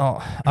stök liksom.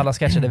 Ja, alla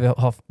sketcher där vi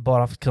har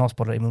bara haft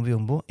knasbollar i Mumbo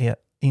Jumbo är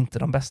inte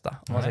de bästa,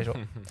 om man säger så.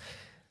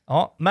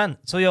 Ja, men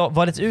så jag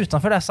var lite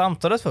utanför det här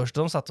samtalet först.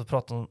 De satt och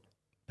pratade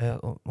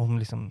om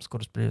liksom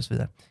skådespeleri och så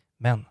vidare.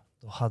 Men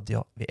då hade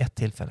jag vid ett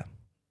tillfälle,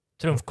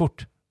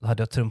 Trumfkort. då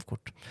hade jag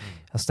trumfkort.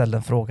 Jag ställde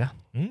en fråga.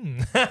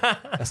 Mm.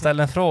 Jag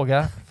ställde en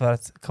fråga för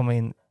att komma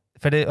in.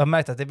 För jag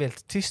märkte att det blev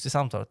lite tyst i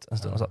samtalet en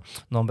stund. Så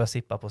någon började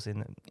sippa på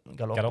sin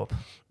galopp.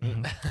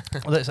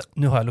 Och då, så,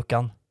 nu har jag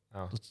luckan.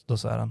 Ja. Då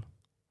sa jag den.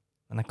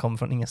 Men den kom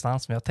från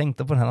ingenstans, men jag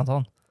tänkte på den här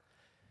Anton.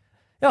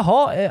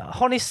 Jaha,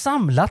 har ni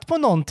samlat på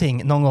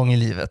någonting någon gång i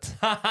livet?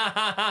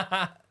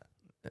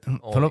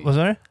 Förlåt, vad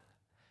sa du?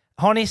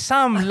 Har ni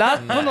samlat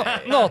på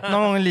något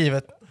någon gång i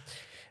livet?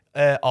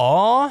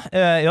 Ja,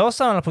 jag har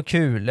samlat på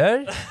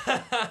kulor.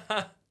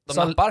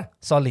 De nappar.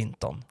 Sa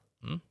Linton.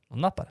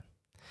 De nappar.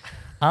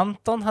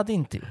 Anton hade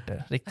inte gjort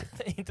det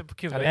riktigt. Inte på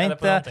kul Jag eller på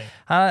inte, någonting.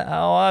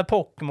 ja,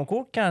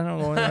 Pokémon-kort kanske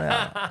någon gång. Ja,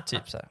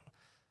 typ så här.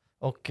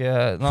 Och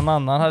någon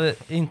annan hade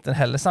inte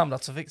heller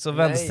samlat, så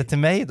vändes det till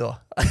mig då.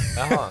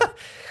 Jaha.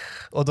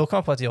 Och då kom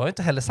jag på att jag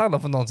inte heller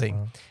samlat på någonting.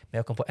 Men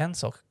jag kom på en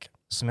sak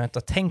som jag inte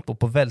har tänkt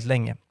på väldigt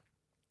länge.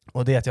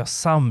 Och det är att jag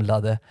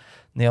samlade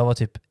när jag var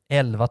typ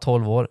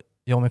 11-12 år.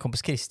 Jag och min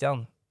kompis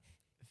Christian,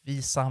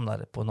 vi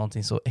samlade på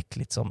någonting så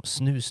äckligt som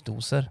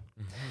snusdoser.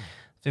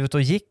 Så vi var ute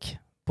och gick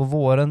på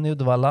våren i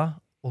Uddevalla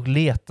och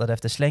letade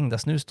efter slängda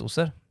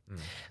snusdoser.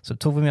 Så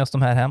tog vi med oss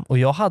de här hem. Och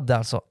jag hade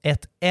alltså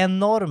ett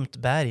enormt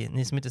berg.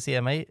 Ni som inte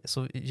ser mig,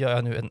 så gör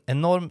jag nu en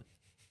enorm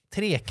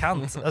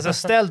trekant. Alltså jag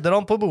ställde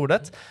dem på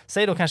bordet.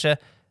 Säg då kanske,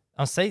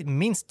 säg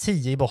minst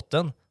 10 i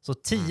botten. Så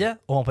 10,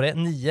 ovanpå det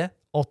 9,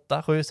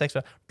 8, 7, 6,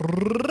 5.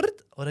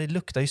 Och det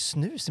luktar ju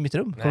snus i mitt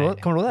rum. Kommer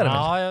du ihåg det?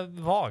 Ja,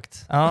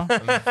 vagt. Ja.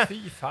 Men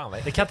fy fan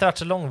vad Det kan inte ha varit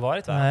så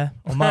långvarigt, va? Nej.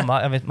 Och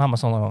mamma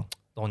sa någon gång,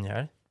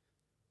 Donjär,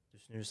 du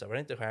snusar väl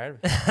inte själv?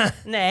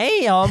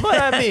 Nej, jag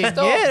bara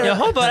bygger. Jag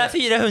har bara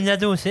 400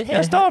 doser här.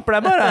 Jag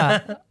staplar bara.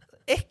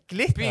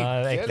 Äckligt. Ja, det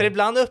är äckligt. För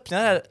ibland öppnar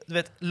jag det här, du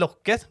vet,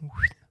 locket.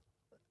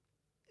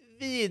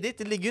 Vidigt,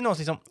 det ligger ju något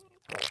liksom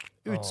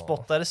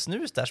utspottade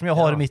snus där som jag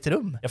har i mitt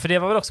rum. Ja, för det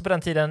var väl också på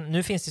den tiden,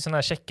 nu finns det sådana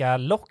här checka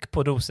lock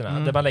på doserna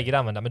där man lägger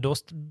använda, men då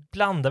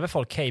blandar väl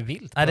folk hej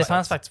vilt. Nej, det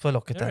fanns faktiskt på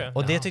locket Gör där. det?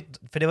 Och det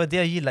för det var det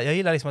jag gillade. Jag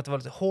gillade liksom att det var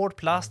lite hård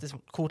plast,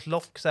 liksom coolt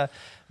lock så här.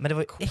 Men det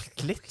var ju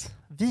äckligt.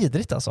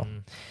 Vidrigt alltså.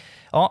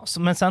 Ja,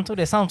 men sen tog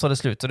det samtalet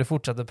slut och det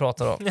fortsatte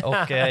prata då.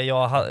 Och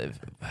jag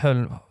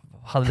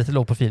hade lite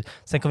låg profil.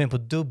 Sen kom vi in på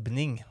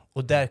dubbning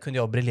och där kunde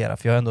jag briljera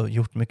för jag har ändå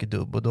gjort mycket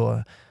dubb och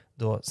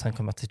då sen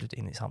kom jag till slut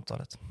in i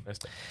samtalet.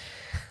 Just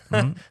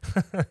det.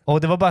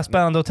 Och det var bara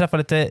spännande att träffa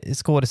lite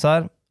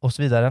skådisar och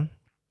så vidare.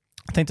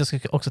 Jag tänkte jag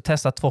skulle också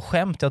testa 2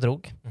 skämt jag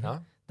drog.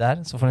 Ja.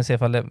 Där, så får ni se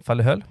ifall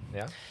det höll.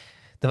 Ja.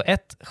 Det var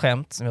ett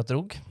skämt som jag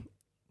drog.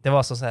 Det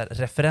var så här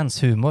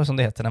referenshumor som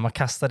det heter när man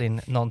kastar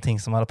in någonting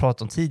som man har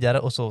pratat om tidigare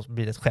och så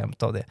blir det ett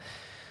skämt av det.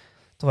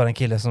 Då var det en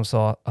kille som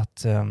sa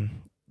att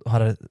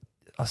hade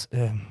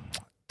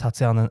tagit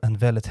sig an en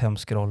väldigt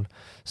hemsk roll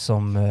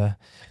som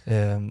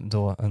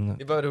då en...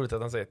 Det var roligt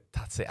att han säger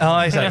tagit sig an.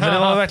 Ja, exakt. Men det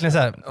var verkligen så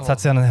här, tagit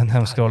sig an en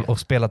hemsk roll och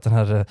spelat den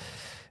här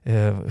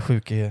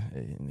sjuke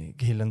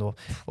killen då.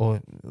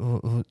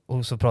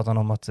 Och så pratade han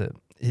om att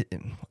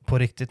på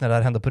riktigt, när det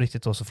här hände på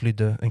riktigt då, så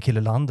flydde en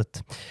kille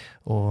landet.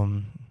 Och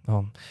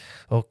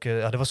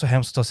det var så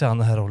hemskt att ta sig an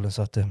den här rollen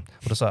så att,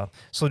 och då sa jag,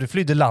 så du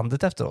flydde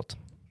landet efteråt?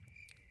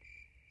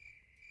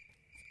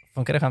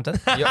 Funkar det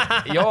skämtet?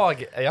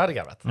 Jag hade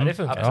garvat. Ja, det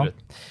funkar. Absolut.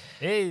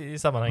 Det är i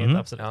sammanhanget,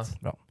 absolut. Ja.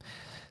 Bra.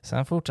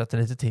 Sen fortsatte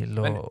lite till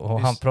Men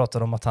och han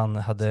pratade om att han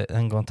hade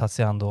en gång tagit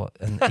sig an då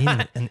en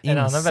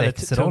annan väldigt tung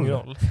insektsroll.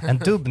 roll. En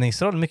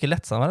dubbningsroll, mycket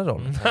lättsammare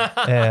roll.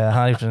 Han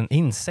har gjort en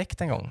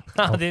insekt en gång.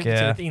 Ja, det är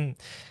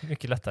betydligt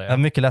mycket lättare. Ja,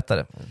 mycket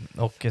lättare.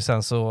 Och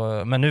sen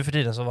så, men nu för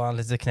tiden så var han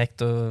lite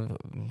knäckt och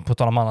på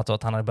tal om annat då,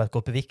 att han hade börjat gå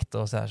upp i vikt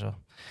och så här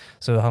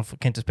så han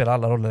kan inte spela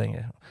alla roller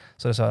längre.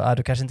 Så det sa,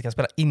 du kanske inte kan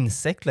spela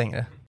insekt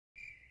längre.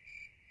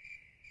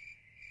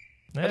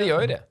 Nej, det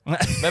gör ju det.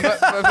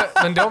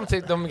 Men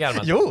de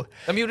garvar. Jo!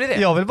 De gjorde det.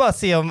 Jag vill bara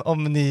se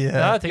om ni...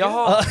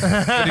 Jaha.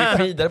 För du gick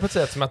vidare på ett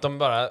sätt som att de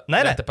bara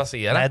lät det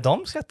passera. Nej,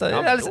 de skrattar.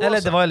 Ja,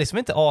 eller det var liksom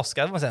inte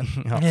asgad.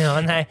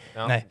 Nej.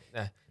 Nej.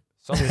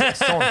 Sånt.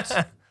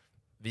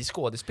 Vi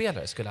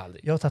skådespelare skulle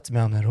aldrig. Jag har tagit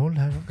med en roll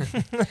här.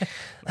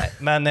 Nej,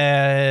 men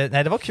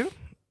det var kul.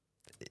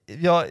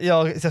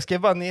 Jag skrev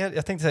bara ner,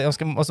 jag tänkte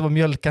säga, måste bara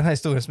mjölka den här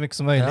historien så mycket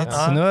som möjligt. Ja.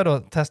 Så nu har jag då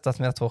testat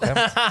mina 2 skämt.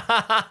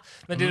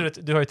 Men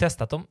du har ju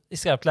testat dem i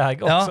skarpt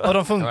läge också. Ja, och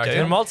de funkar ju.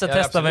 Normalt sett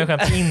testar man ju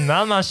skämt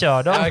innan man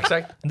kör dem. Ja,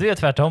 exakt. Du är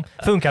tvärtom.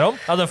 Funkar de?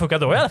 Ja, de funkar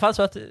då i alla fall.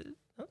 Så att...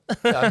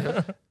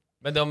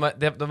 Men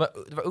det var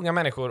unga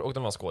människor och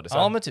de var skådisar.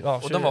 Ja, men typ,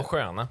 och de var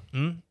sköna.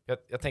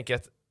 Jag tänker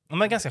att...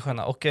 De är ganska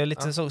sköna och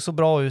lite så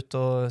bra ut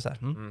och så här.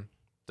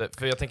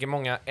 För jag tänker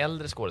många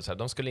äldre skådisar,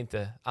 de skulle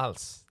inte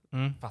alls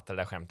fatta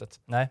det där skämtet.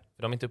 Nej.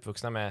 För de är inte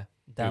uppvuxna med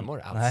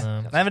humor alls.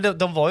 Nej, men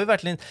de var ju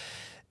verkligen...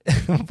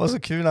 Det var så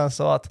kul när han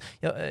sa att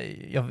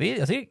jag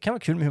tycker det kan vara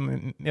kul med humor,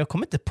 men jag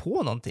kommer inte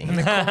på någonting.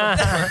 Det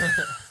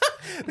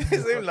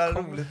är så himla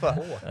roligt bara.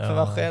 För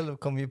man själv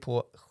kommer ju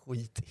på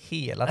skit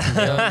hela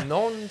tiden. Ja,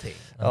 någonting.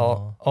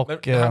 Ja,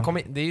 och...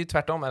 Men det är ju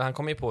tvärtom, han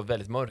kommer ju på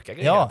väldigt mörka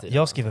grejer hela tiden.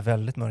 Jag skriver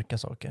väldigt mörka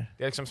saker.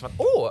 Det är liksom som att,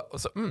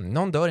 och så,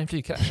 någon dör i en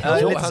flygkrasch. Ja,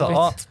 lite så.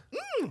 Ja.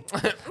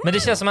 Men det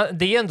känns som att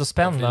det är ändå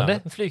spännande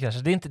med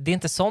flygkrascher. Det är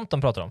inte sånt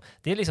de pratar om.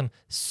 Det är liksom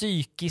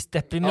psykiskt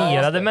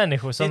deprimerade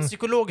människor som... Det är ett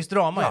psykologiskt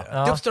drama.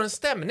 Ja. Det uppstår en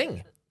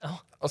stämning.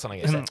 Och sådana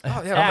grejer.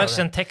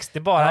 Action-text, det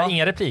är bara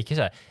inga repliker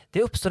så här.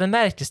 Det uppstår en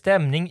märklig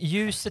stämning,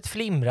 ljuset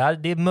flimrar,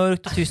 det är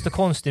mörkt och tyst och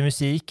konstig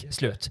musik.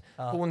 Slut.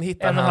 Hon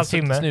hittar hans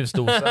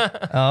snusdosa.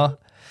 Ja.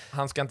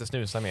 Han ska inte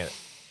snusa mer.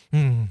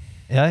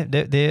 Ja,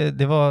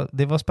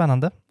 det var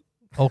spännande.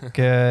 Och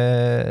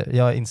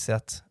jag inser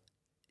att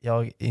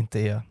jag inte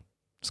är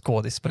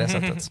skådis på det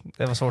sättet.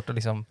 Det var svårt att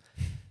liksom...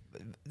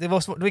 Det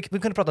var svårt. Vi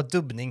kunde prata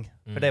dubbning,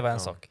 för det var en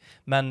sak.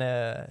 Men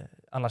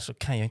annars så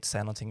kan jag inte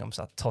säga någonting om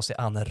så att ta sig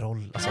an en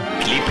roll. Alltså.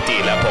 Klipp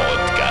till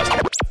podcast.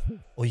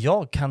 Och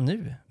jag kan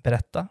nu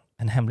berätta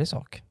en hemlig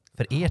sak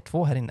för er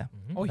 2 här inne.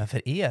 Men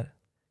för er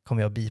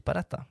kommer jag bipa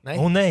detta.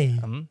 Nej.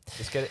 Nej.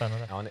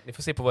 Ni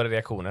får se på våra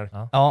reaktioner.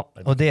 Ja,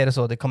 och det är det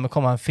så. Det kommer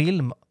komma en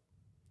film.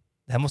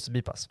 Det här måste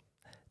bipas.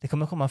 Det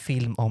kommer komma en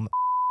film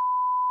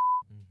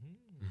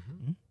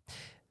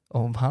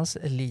om hans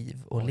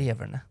liv och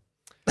leverne.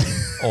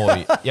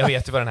 Oj, jag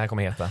vet ju vad den här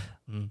kommer heta.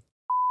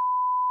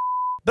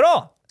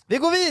 Bra! Vi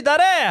går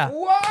vidare!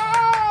 Wow!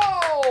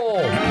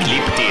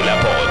 Klipp till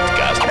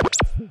podcast.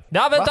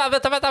 Ja, vänta.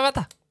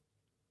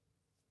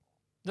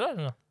 Dra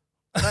den då.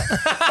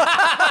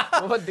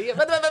 Vad var det?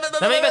 Vänta.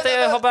 Nej, men vänta,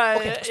 jag har bara...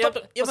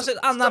 Jag måste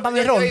anamma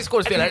min roll. Jag är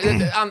skådespelare.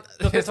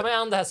 Låt mig ta mig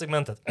an det här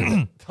segmentet.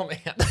 Ta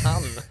med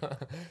an.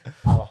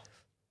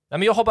 Nej,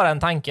 men jag har bara en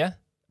tanke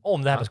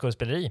om det här med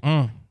skådespeleri.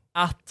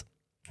 Att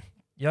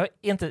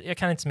jag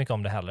kan inte så mycket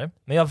om det heller.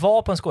 Men jag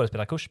var på en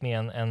skådespelarkurs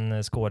med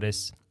en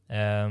skådis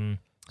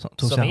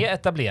som är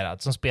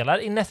etablerad, som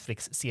spelar i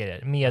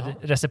Netflix-serier med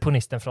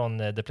receptionisten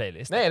från The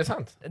Playlist. Nej, är det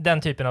sant?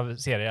 Den typen av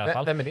serier i alla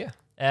fall. Vem är det?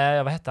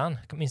 Vad hette han?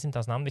 Jag minns inte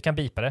hans namn. Vi kan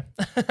bipa det.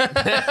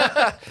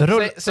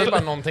 Säg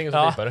bara någonting och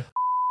så bipar det.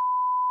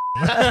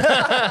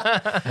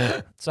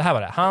 Så här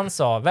var det. Han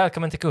sa,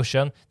 välkommen till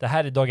kursen. Det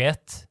här är dag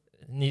 1.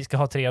 Ni ska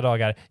ha 3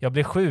 dagar. Jag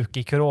blev sjuk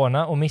i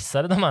corona och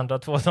missade de andra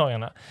 2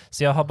 dagarna.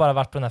 Så jag har bara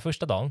varit på den här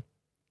första dagen.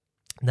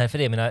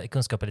 Därför är mina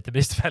kunskaper lite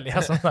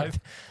bristfälliga som sagt.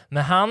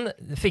 Men han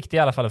fick det i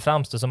alla fall att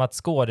framstå som att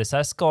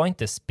skådisar ska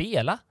inte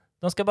spela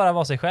De ska bara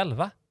vara sig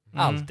själva.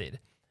 Alltid.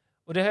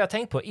 Och det har jag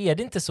tänkt på. Är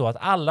det inte så att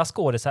alla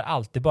skådisar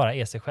alltid bara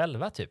är sig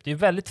själva? Typ? Det är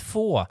väldigt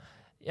få,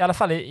 i alla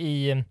fall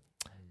i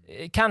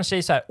kanske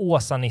i så här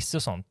Åsa-Nisse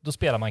och sånt. Då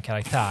spelar man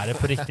karaktärer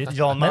på riktigt.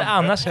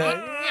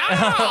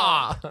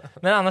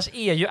 Men annars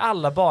är ju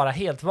alla bara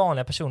helt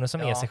vanliga personer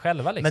som är sig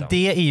själva. Liksom. Men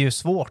det är ju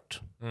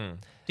svårt.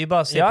 Det är bara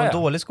att se på en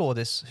dålig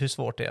skådis hur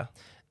svårt det är.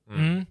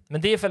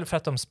 Men det är väl för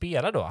att de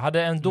spelar då.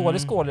 Hade en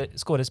dålig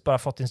skådis bara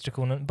fått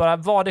instruktionen, bara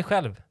var dig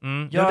själv.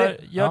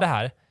 Gör det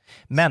här.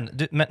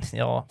 Men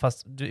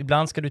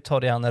ibland ska du ta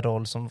dig an en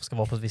roll som ska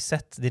vara på ett visst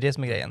sätt. Det är det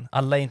som är grejen.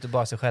 Alla är inte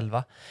bara sig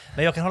själva.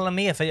 Men jag kan hålla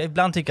med, för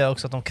ibland tycker jag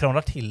också att de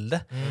krånglar till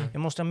det. Jag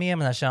måste ha med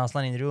den här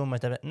känslan in i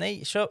rummet.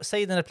 Nej,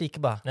 säg den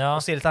repliken bara.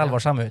 Och se lite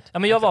allvarsam ut. Ja,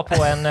 men jag var på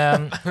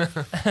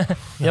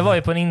jag var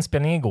ju på en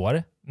inspelning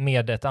igår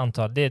med ett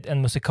antal, det är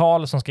en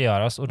musikal som ska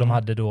göras och de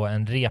hade då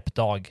en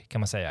repdag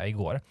kan man säga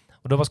igår.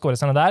 Och då var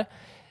skådespelarna där.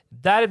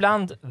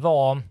 Däribland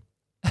var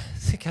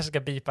jag kanske ska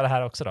bipa det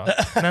här också då.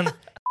 Men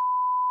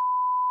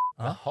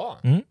Jaha.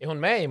 Är hon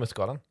med i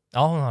musikalen?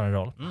 ja, hon har en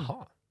roll.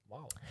 Jaha.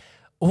 Wow.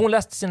 Och hon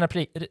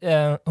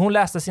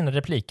läste sina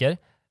repliker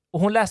och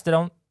hon läste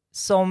dem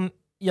som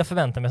jag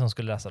förväntade mig att hon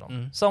skulle läsa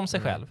dem. Som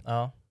sig själv.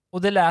 Ja.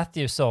 Och det lät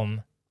ju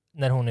som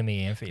när hon är med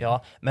i en film.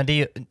 Ja, men det är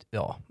ju,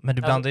 men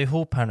du blandar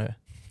ihop här nu.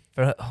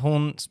 För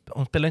hon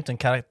spelar inte en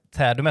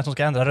karaktär. Du menar att hon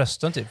ska ändra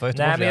rösten typ?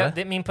 Nej,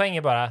 men min poäng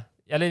är bara,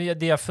 eller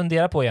det jag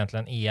funderar på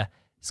egentligen är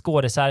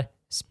skådisar,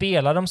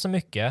 spelar de så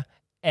mycket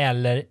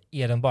eller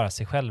är de bara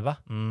sig själva?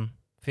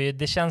 För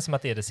det känns som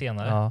att det är det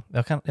senare.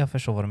 Ja, jag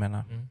förstår vad du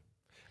menar.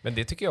 Men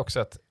det tycker jag också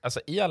att, alltså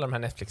i alla de här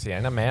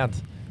Netflix-serierna med,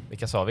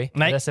 vilka sa vi?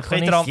 Nej,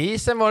 Receptionist.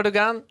 Gisen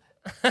Mordogan,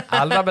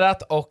 Alva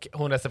Bratt och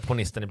hon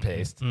receptionisten i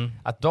Placed.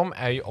 Att de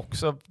är ju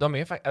också,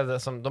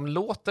 de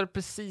låter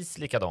precis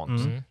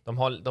likadant. De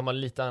har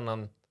lite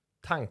annan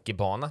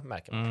tankebana,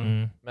 märker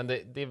man. Men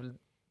det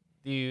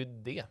är ju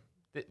det.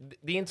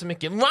 Det är inte så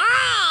mycket wow!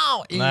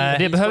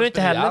 Det behöver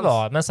inte heller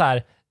vara, men så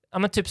här, ja,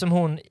 men typ som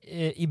hon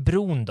i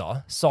Bron då.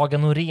 Saga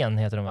Norén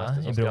heter de, va?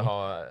 Som ska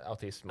ha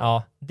autism.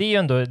 Ja, det är ju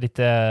ändå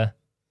lite...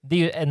 Det är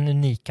ju en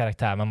unik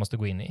karaktär man måste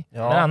gå in i.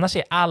 Ja. Men annars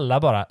är alla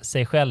bara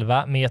sig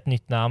själva med ett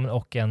nytt namn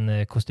och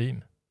en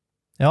kostym.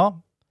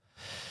 Ja.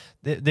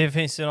 Det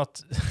finns ju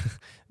något...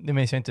 Det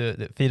minns jag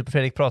inte. Filip och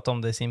Fredrik pratade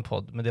om det i sin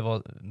podd, men det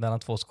var mellan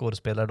två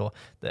skådespelare då.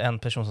 Det är en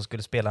person som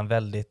skulle spela en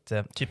väldigt,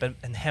 typ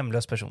en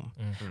hemlös person.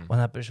 Och den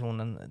här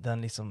personen,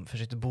 den liksom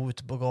försökte bo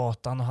ute på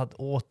gatan och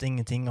åt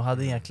ingenting och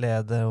hade inga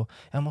kläder. Och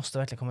jag måste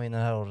verkligen komma in i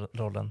den här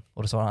rollen.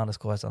 Och då sa den andra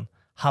skådespelaren,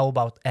 how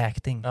about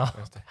acting? Ja.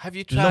 Have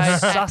you tried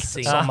Låtsas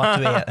som att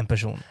du är en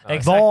person.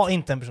 Var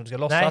inte en person, du ska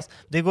låtsas. Nej.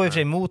 Det går i och för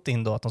sig emot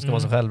in då, att de ska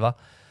vara sig själva.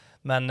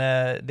 Men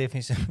det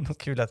finns ju något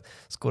kul att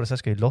skådespelare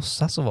ska ju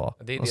låtsas och vara.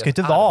 Det är de ska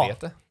inte vara.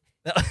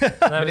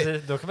 Nej,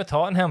 precis, då kan vi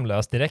ta en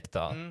hemlös direkt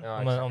då.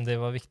 Om det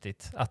var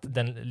viktigt. Att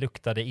den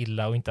luktade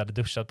illa och inte hade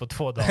duschat på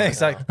 2 dagar.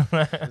 Exakt.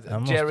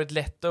 Jared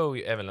Leto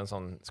är väl en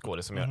sån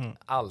skådespelare som gör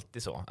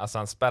alltid så. Alltså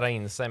han spärrar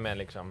in sig med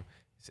liksom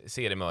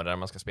seriemördare,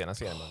 man ska spela en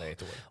seriemördare i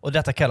ett år. Och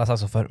detta kallas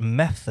alltså för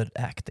method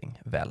acting,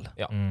 väl?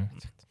 Ja.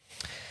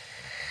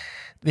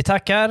 Vi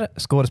tackar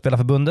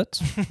Skådespelarförbundet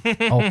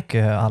och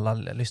alla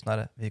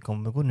lyssnare. Vi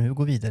kommer nu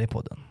gå vidare i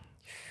podden.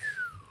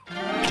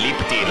 Klipp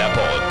till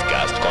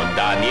podcast con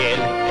Daniel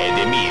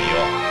ed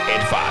Emilio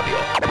ed Fabio.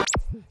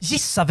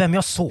 Gissa vem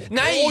jag såg!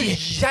 Nej! Oj,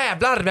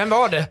 jävlar! Vem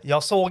var det?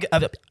 Jag såg...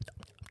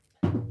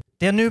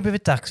 Det har nu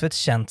blivit dags för ett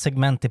känt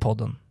segment i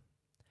podden.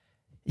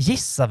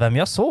 Gissa vem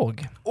jag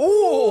såg!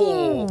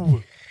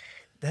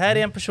 Det här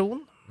är en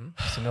person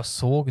som jag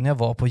såg när jag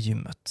var på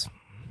gymmet.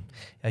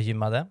 Jag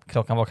gymmade.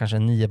 Klockan var kanske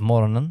 9 på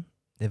morgonen.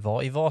 Det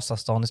var i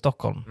Vasastan i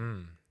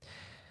Stockholm.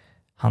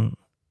 Han...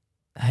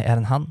 Är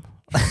en han?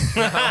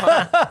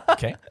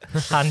 Okej.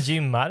 Han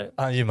gymmar.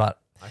 Han gymmar.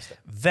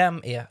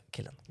 Vem är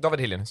killen? David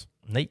Hellenius.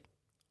 Nej.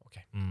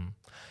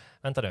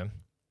 Vänta du.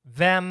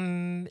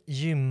 Vem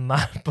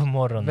gymmar på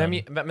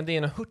morgonen? Men det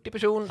är en hurtig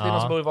person, det är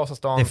någon som bor i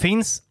Vasastan. Det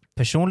finns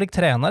personlig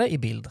tränare i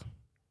bild.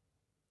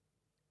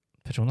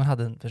 Personen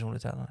hade en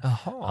personlig tränare.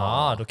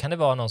 Ja, då kan det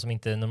vara någon som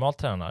inte normalt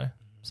tränar.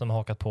 Som har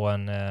hakat på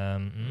en...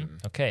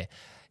 Okej.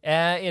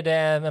 Är det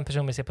en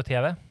person vi ser på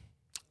tv?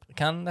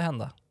 Kan det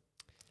hända?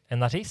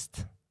 En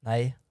artist?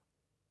 Nej.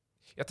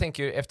 Jag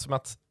tänker ju, eftersom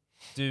att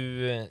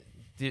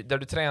där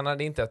du tränar,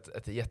 det är inte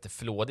ett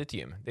jätteflådigt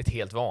gym. Det är ett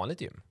helt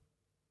vanligt gym.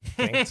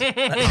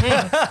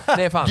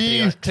 Det är fan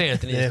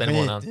 399 spänn i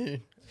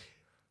månaden.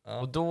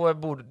 Och då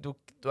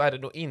är det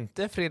då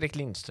inte Fredrik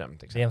Lindström.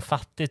 Det är en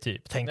fattig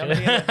typ, tänker du?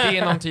 Det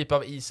är någon typ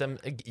av Gisem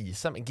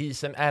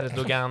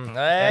Erdogan.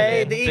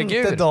 Nej, det är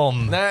inte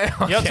dem. Nej,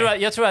 okay.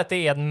 Jag tror att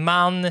det är en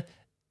man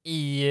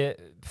i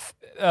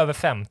över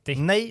 50.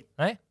 Nej.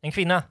 Nej, en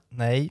kvinna.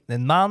 Nej,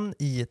 en man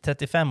i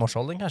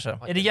 35-årsåldern kanske.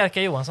 Är det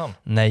Jerka Johansson?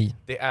 Nej.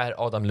 Det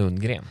är Adam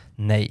Lundgren.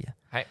 Nej.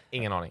 Nej,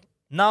 ingen aning.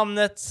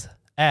 Namnet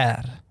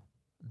är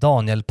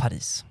Daniel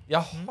Paris.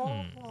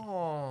 Jaha.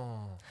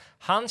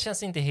 Han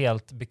känns inte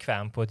helt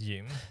bekväm på ett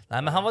gym.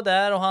 Nej, men han var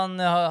där och han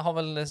har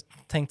väl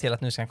tänkt till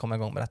att nu ska han komma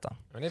igång med detta.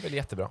 Men det är väl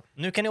jättebra.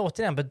 Nu kan ni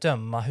återigen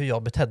bedöma hur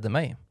jag betedde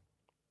mig.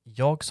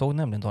 Jag såg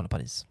nämligen Daniel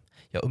Paris.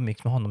 Jag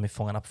umgicks med honom i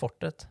Fångarna på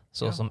fortet.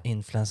 Så som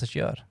influencers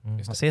gör. Man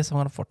ses i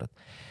Fångarna på fortet.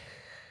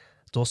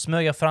 Då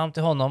smög jag fram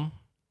till honom.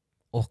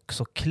 Och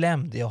så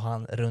klämde jag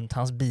han runt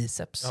hans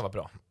biceps. Ja, vad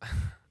bra.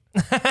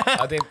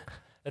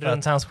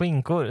 Runt hans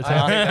skinkor.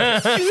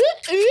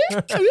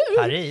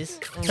 Paris.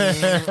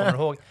 Kommer du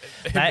ihåg?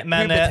 Nej,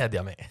 men Hur betedde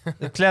jag mig?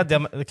 då klämde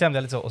jag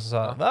lite så och så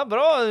sa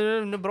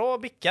jag, bra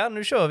bicka,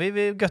 nu kör vi.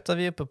 Vi göttar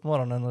vi uppe på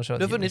morgonen och kör.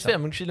 Du har vunnit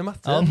 5 kilo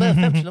matte. Ja,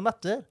 5 kilo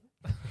matte.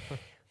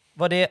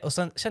 Var det, och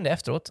sen kände jag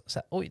efteråt, så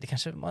här, oj, det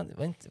kanske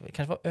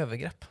var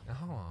övergrepp.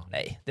 Jaha.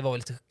 Nej, det var väl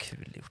lite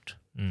kul gjort.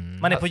 Mm.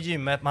 Man är på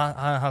gymmet,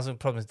 han som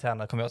pratar med sin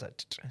tränare kommer jag och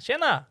säger,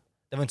 tjena!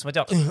 Det var inte som att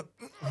jag...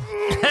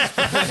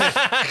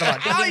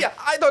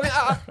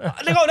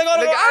 Lägg av!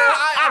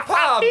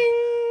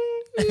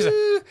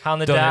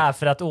 Han är där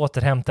för att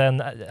återhämta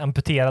en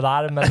amputerad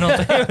arm eller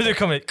någonting. Du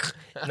kommer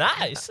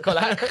nice, kolla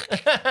här.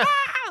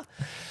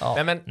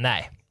 Ja.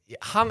 Nej.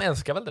 Han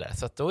älskar väl det där,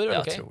 så att då är det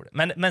Jag okej. tror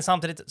det. Men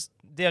samtidigt,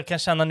 det jag kan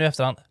känna nu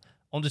efterhand,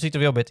 om du tyckte det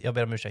var jobbigt, jag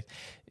ber om ursäkt.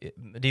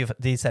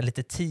 Det är så här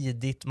lite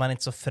tidigt, man är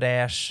inte så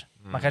fräsch,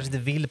 man kanske inte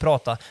vill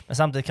prata, men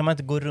samtidigt kan man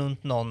inte gå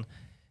runt någon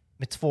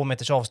med 2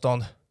 meters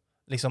avstånd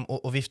liksom,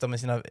 och vifta med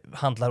sina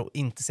handlar och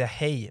inte säga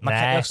hej.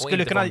 Jag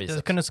skulle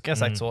kunna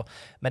sagt så,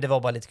 men det var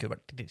bara lite kul.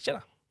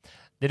 Tjena.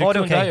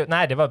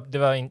 Nej, det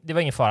var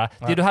ingen fara.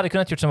 Ja. Det du hade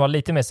kunnat gjort som var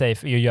lite mer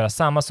safe är att göra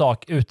samma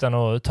sak utan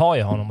att ta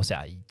i honom och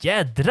säga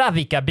jädra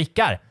vilka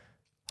bickar!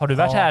 Har du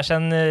varit här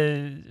sedan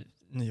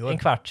en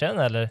kvart sedan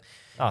eller?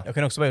 Ja. Jag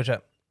kan också bara gjort så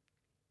här.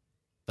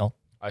 Ja,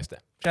 just det.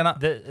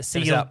 Tjena.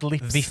 Sealed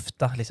lips.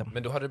 Vifta liksom.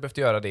 Men du hade behövt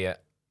göra det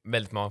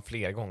väldigt många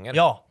fler gånger.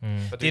 Ja,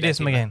 För att det är det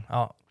som är grejen.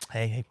 Ja.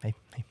 Hej.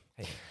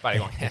 Varje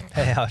gång.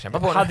 Kämpa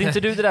på. Hade inte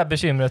du det där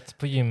bekymret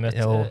på gymmet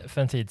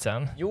för en tid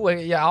sedan? Jo,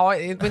 det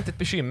var inte ett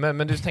bekymmer,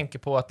 men du tänker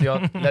på att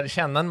jag lärde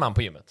känna en man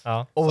på gymmet.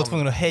 Ja. Och var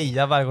tvungen att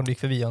heja varje gång du gick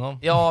förbi honom.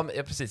 Ja,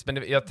 precis.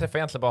 Men jag träffade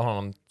egentligen bara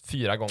honom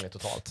 4 gånger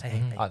totalt.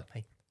 Hej.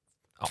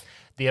 Ja.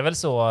 Det är väl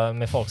så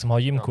med folk som har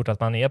gymkort att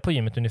man är på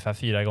gymmet ungefär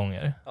 4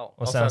 gånger. Ja.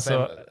 Och sen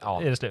så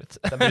är det slut.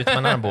 Sen bryter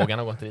man armbågen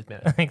och går inte dit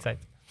mer.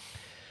 Exakt.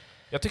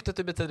 Jag tyckte att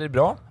du betedde dig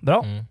bra.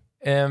 Bra.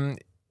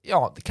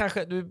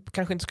 Du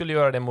kanske inte skulle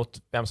göra det mot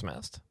vem som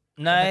helst.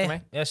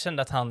 Nej, jag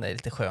kände att han är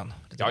lite skön.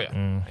 Ja.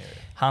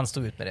 Han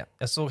stod ut med det.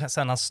 Jag såg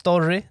sen hans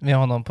story med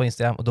honom på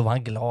Instagram och då var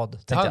han glad.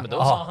 Tänkte men jag,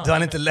 då då är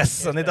han inte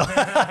ledsen idag.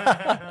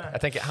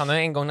 Jag tänker, han har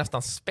en gång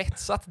nästan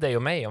spetsat dig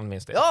och mig om du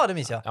minns det. Ja, det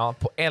minns jag. Ja,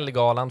 på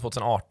Ellegalan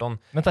 2018.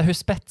 Vänta, hur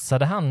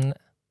spetsade han?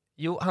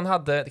 Jo, han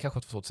hade, det kanske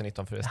var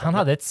 2019 förresten. Han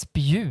hade ett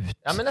spjut.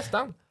 Ja, men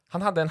nästan.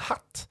 Han hade en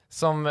hatt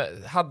som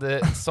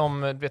hade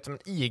som, du vet, som en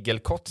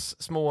igelkotts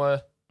små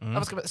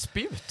vad ska man,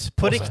 spjut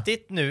På sig.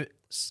 riktigt nu,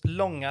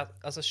 långa,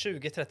 alltså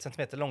 20-30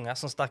 centimeter långa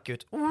som stack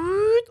ut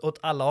åt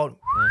alla håll.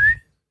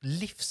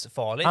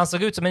 Livsfarligt. Han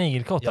såg ut som en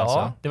igelkott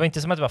alltså. Det var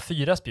inte som att det var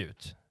 4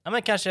 spjut. Ja,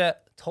 men kanske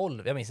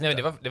 12, jag minns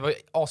inte. Nej, det var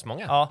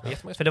asmånga. Ja,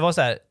 för det var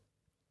så här,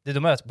 det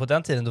de på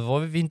den tiden då var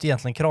vi inte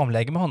egentligen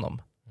kramläge med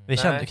honom. Vi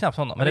kände ju knappt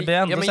honom. Men det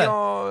blev ändå så här.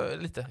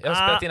 Jag har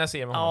spelat in en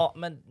serie med honom. Ja,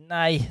 men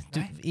nej, du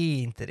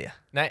är inte det.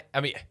 Nej,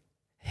 men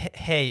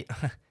hej.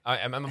 Ja,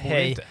 men man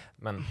borde inte.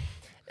 Men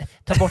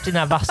ta bort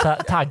dina vassa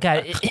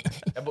taggar.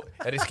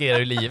 jag riskerar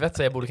ju livet,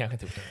 så jag borde kanske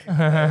inte gjort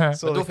det.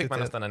 Så då fick man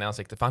nästan den i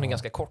ansiktet, för han är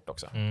ganska kort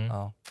också.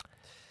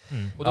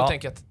 Och då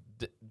tänker jag att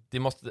det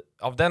måste,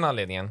 av den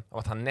anledningen, av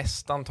att han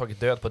nästan tagit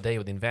död på dig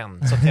och din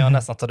vän. Så kan jag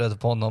nästan ta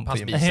död på honom. Hans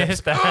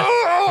Just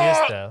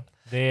det.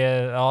 Det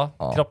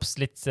är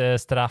kroppsligt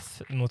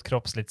straff mot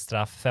kroppsligt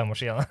straff 5 år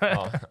senare.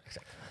 Ja,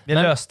 Vi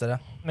löste det.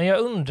 Men jag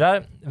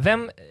undrar,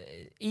 vem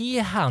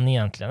är han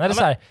egentligen? Eller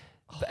så här,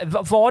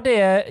 var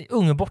det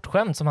unge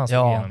bortskämd som han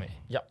såg igenom i?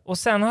 Ja. Och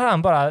sen har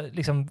han bara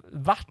liksom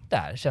varit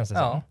där, känns det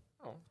som.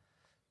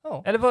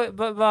 Ja. Eller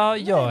vad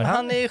gör han?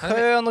 Han är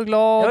skön och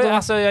glad.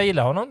 Alltså jag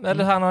gillar honom.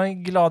 Eller han har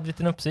en glad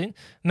liten uppsyn.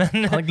 Men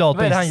han är glad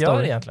vad är det han gör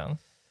story egentligen?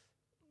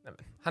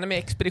 Han är med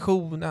i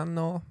Expeditionen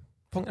och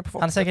Fångar på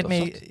fortet. Han är säkert med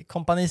i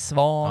Kompani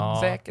Svan.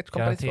 Ja, Säkert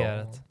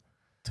garanterat.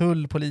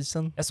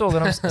 Tullpolisen. Jag såg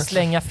honom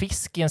slänga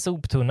fisk i en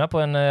soptunna på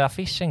en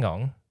affisch en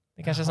gång.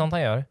 Det är kanske är sånt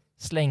han gör.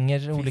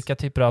 Slänger olika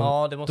typer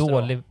av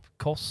dålig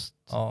kost.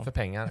 Ja. För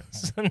pengar.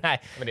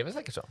 Nej. Men det är väl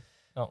säkert så.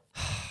 Ja.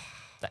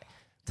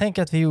 Tänk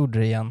att vi gjorde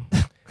det igen.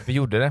 Vi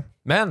gjorde det.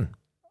 Men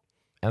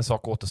en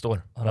sak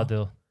återstår.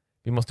 Vadå?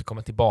 Vi måste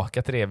komma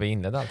tillbaka till det vi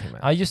inledde allting med.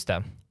 Ja, just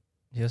det.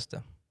 Just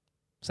det.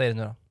 Säg det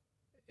nu då.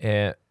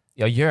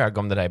 Jag ljög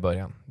om det där i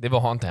början. Det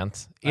har inte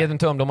hänt. Edvin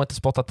Törnblom har inte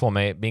spottat på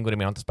mig, Bingo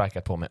Rimér har inte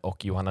sparkat på mig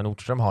och Johanna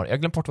Nordström har, jag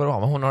glömt bort vad det var,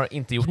 men hon har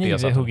inte gjort det.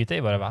 Kniv huggit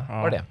dig var det, va?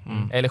 Var det?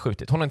 Eller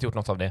skjutit. Hon har inte gjort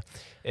något av det.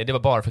 Det var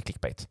bara för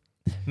clickbait.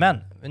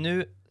 Men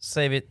nu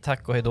säger vi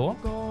tack och hejdå.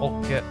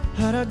 Och...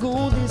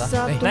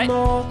 Nej,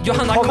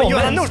 Johanna kommer!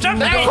 Johanna Nordström!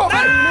 Nej,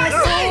 kommer! Nej!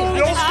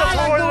 Jag ska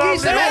ta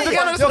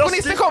en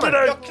Protagonisten kommer!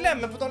 Jag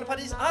klämmer på Daniel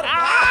Paris arm!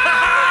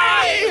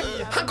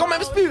 Han kommer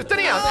med sputen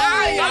igen!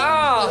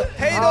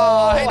 Hejdå!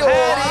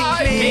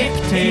 Här är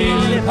Klipp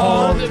till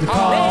podcast!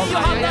 Nej,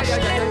 Johanna,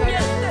 släpp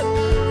hjälten!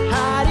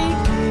 Här är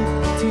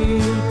Klipp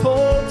till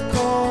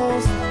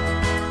podcast.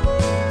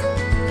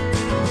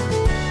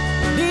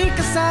 Det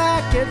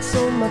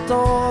som att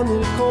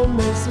Daniel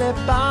kommer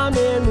släppa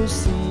mer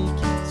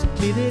musik. Så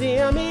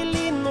glider Emil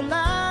in och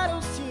lär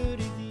oss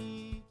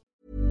juridik.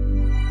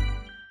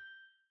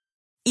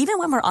 Even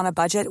when we're on a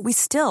budget, we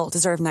still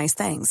deserve nice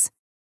things.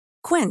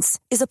 Quince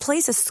is a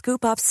place to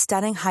scoop up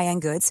stunning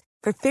high-end goods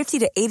for 50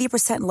 to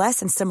 80% less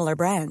than similar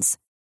brands.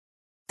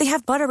 They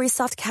have buttery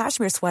soft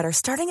cashmere sweaters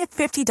starting at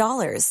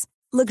 $50,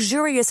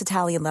 luxurious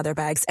Italian leather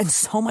bags, and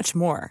so much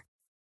more.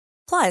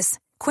 Plus,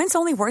 Quince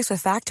only works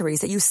with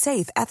factories that use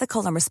safe,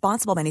 ethical, and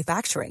responsible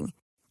manufacturing.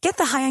 Get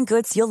the high-end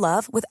goods you'll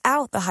love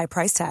without the high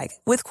price tag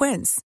with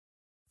Quince.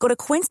 Go to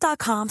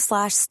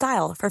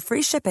quince.com/style for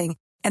free shipping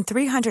and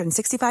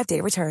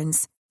 365-day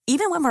returns.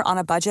 Even when we're on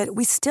a budget,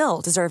 we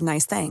still deserve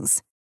nice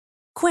things.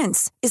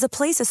 Quince is a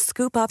place to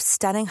scoop up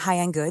stunning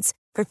high-end goods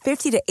for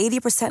 50 to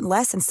 80%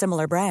 less than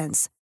similar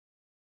brands.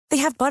 They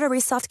have buttery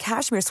soft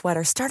cashmere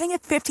sweaters starting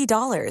at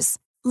 $50,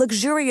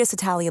 luxurious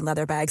Italian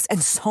leather bags,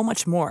 and so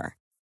much more.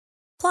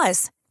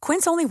 Plus,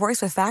 Quince only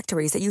works with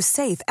factories that use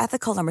safe,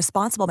 ethical, and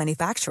responsible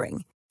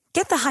manufacturing.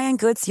 Get the high-end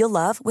goods you'll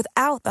love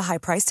without the high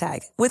price tag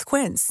with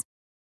Quince.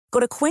 Go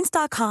to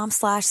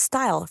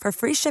quince.com/style for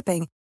free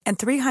shipping and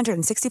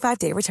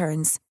 365-day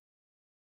returns.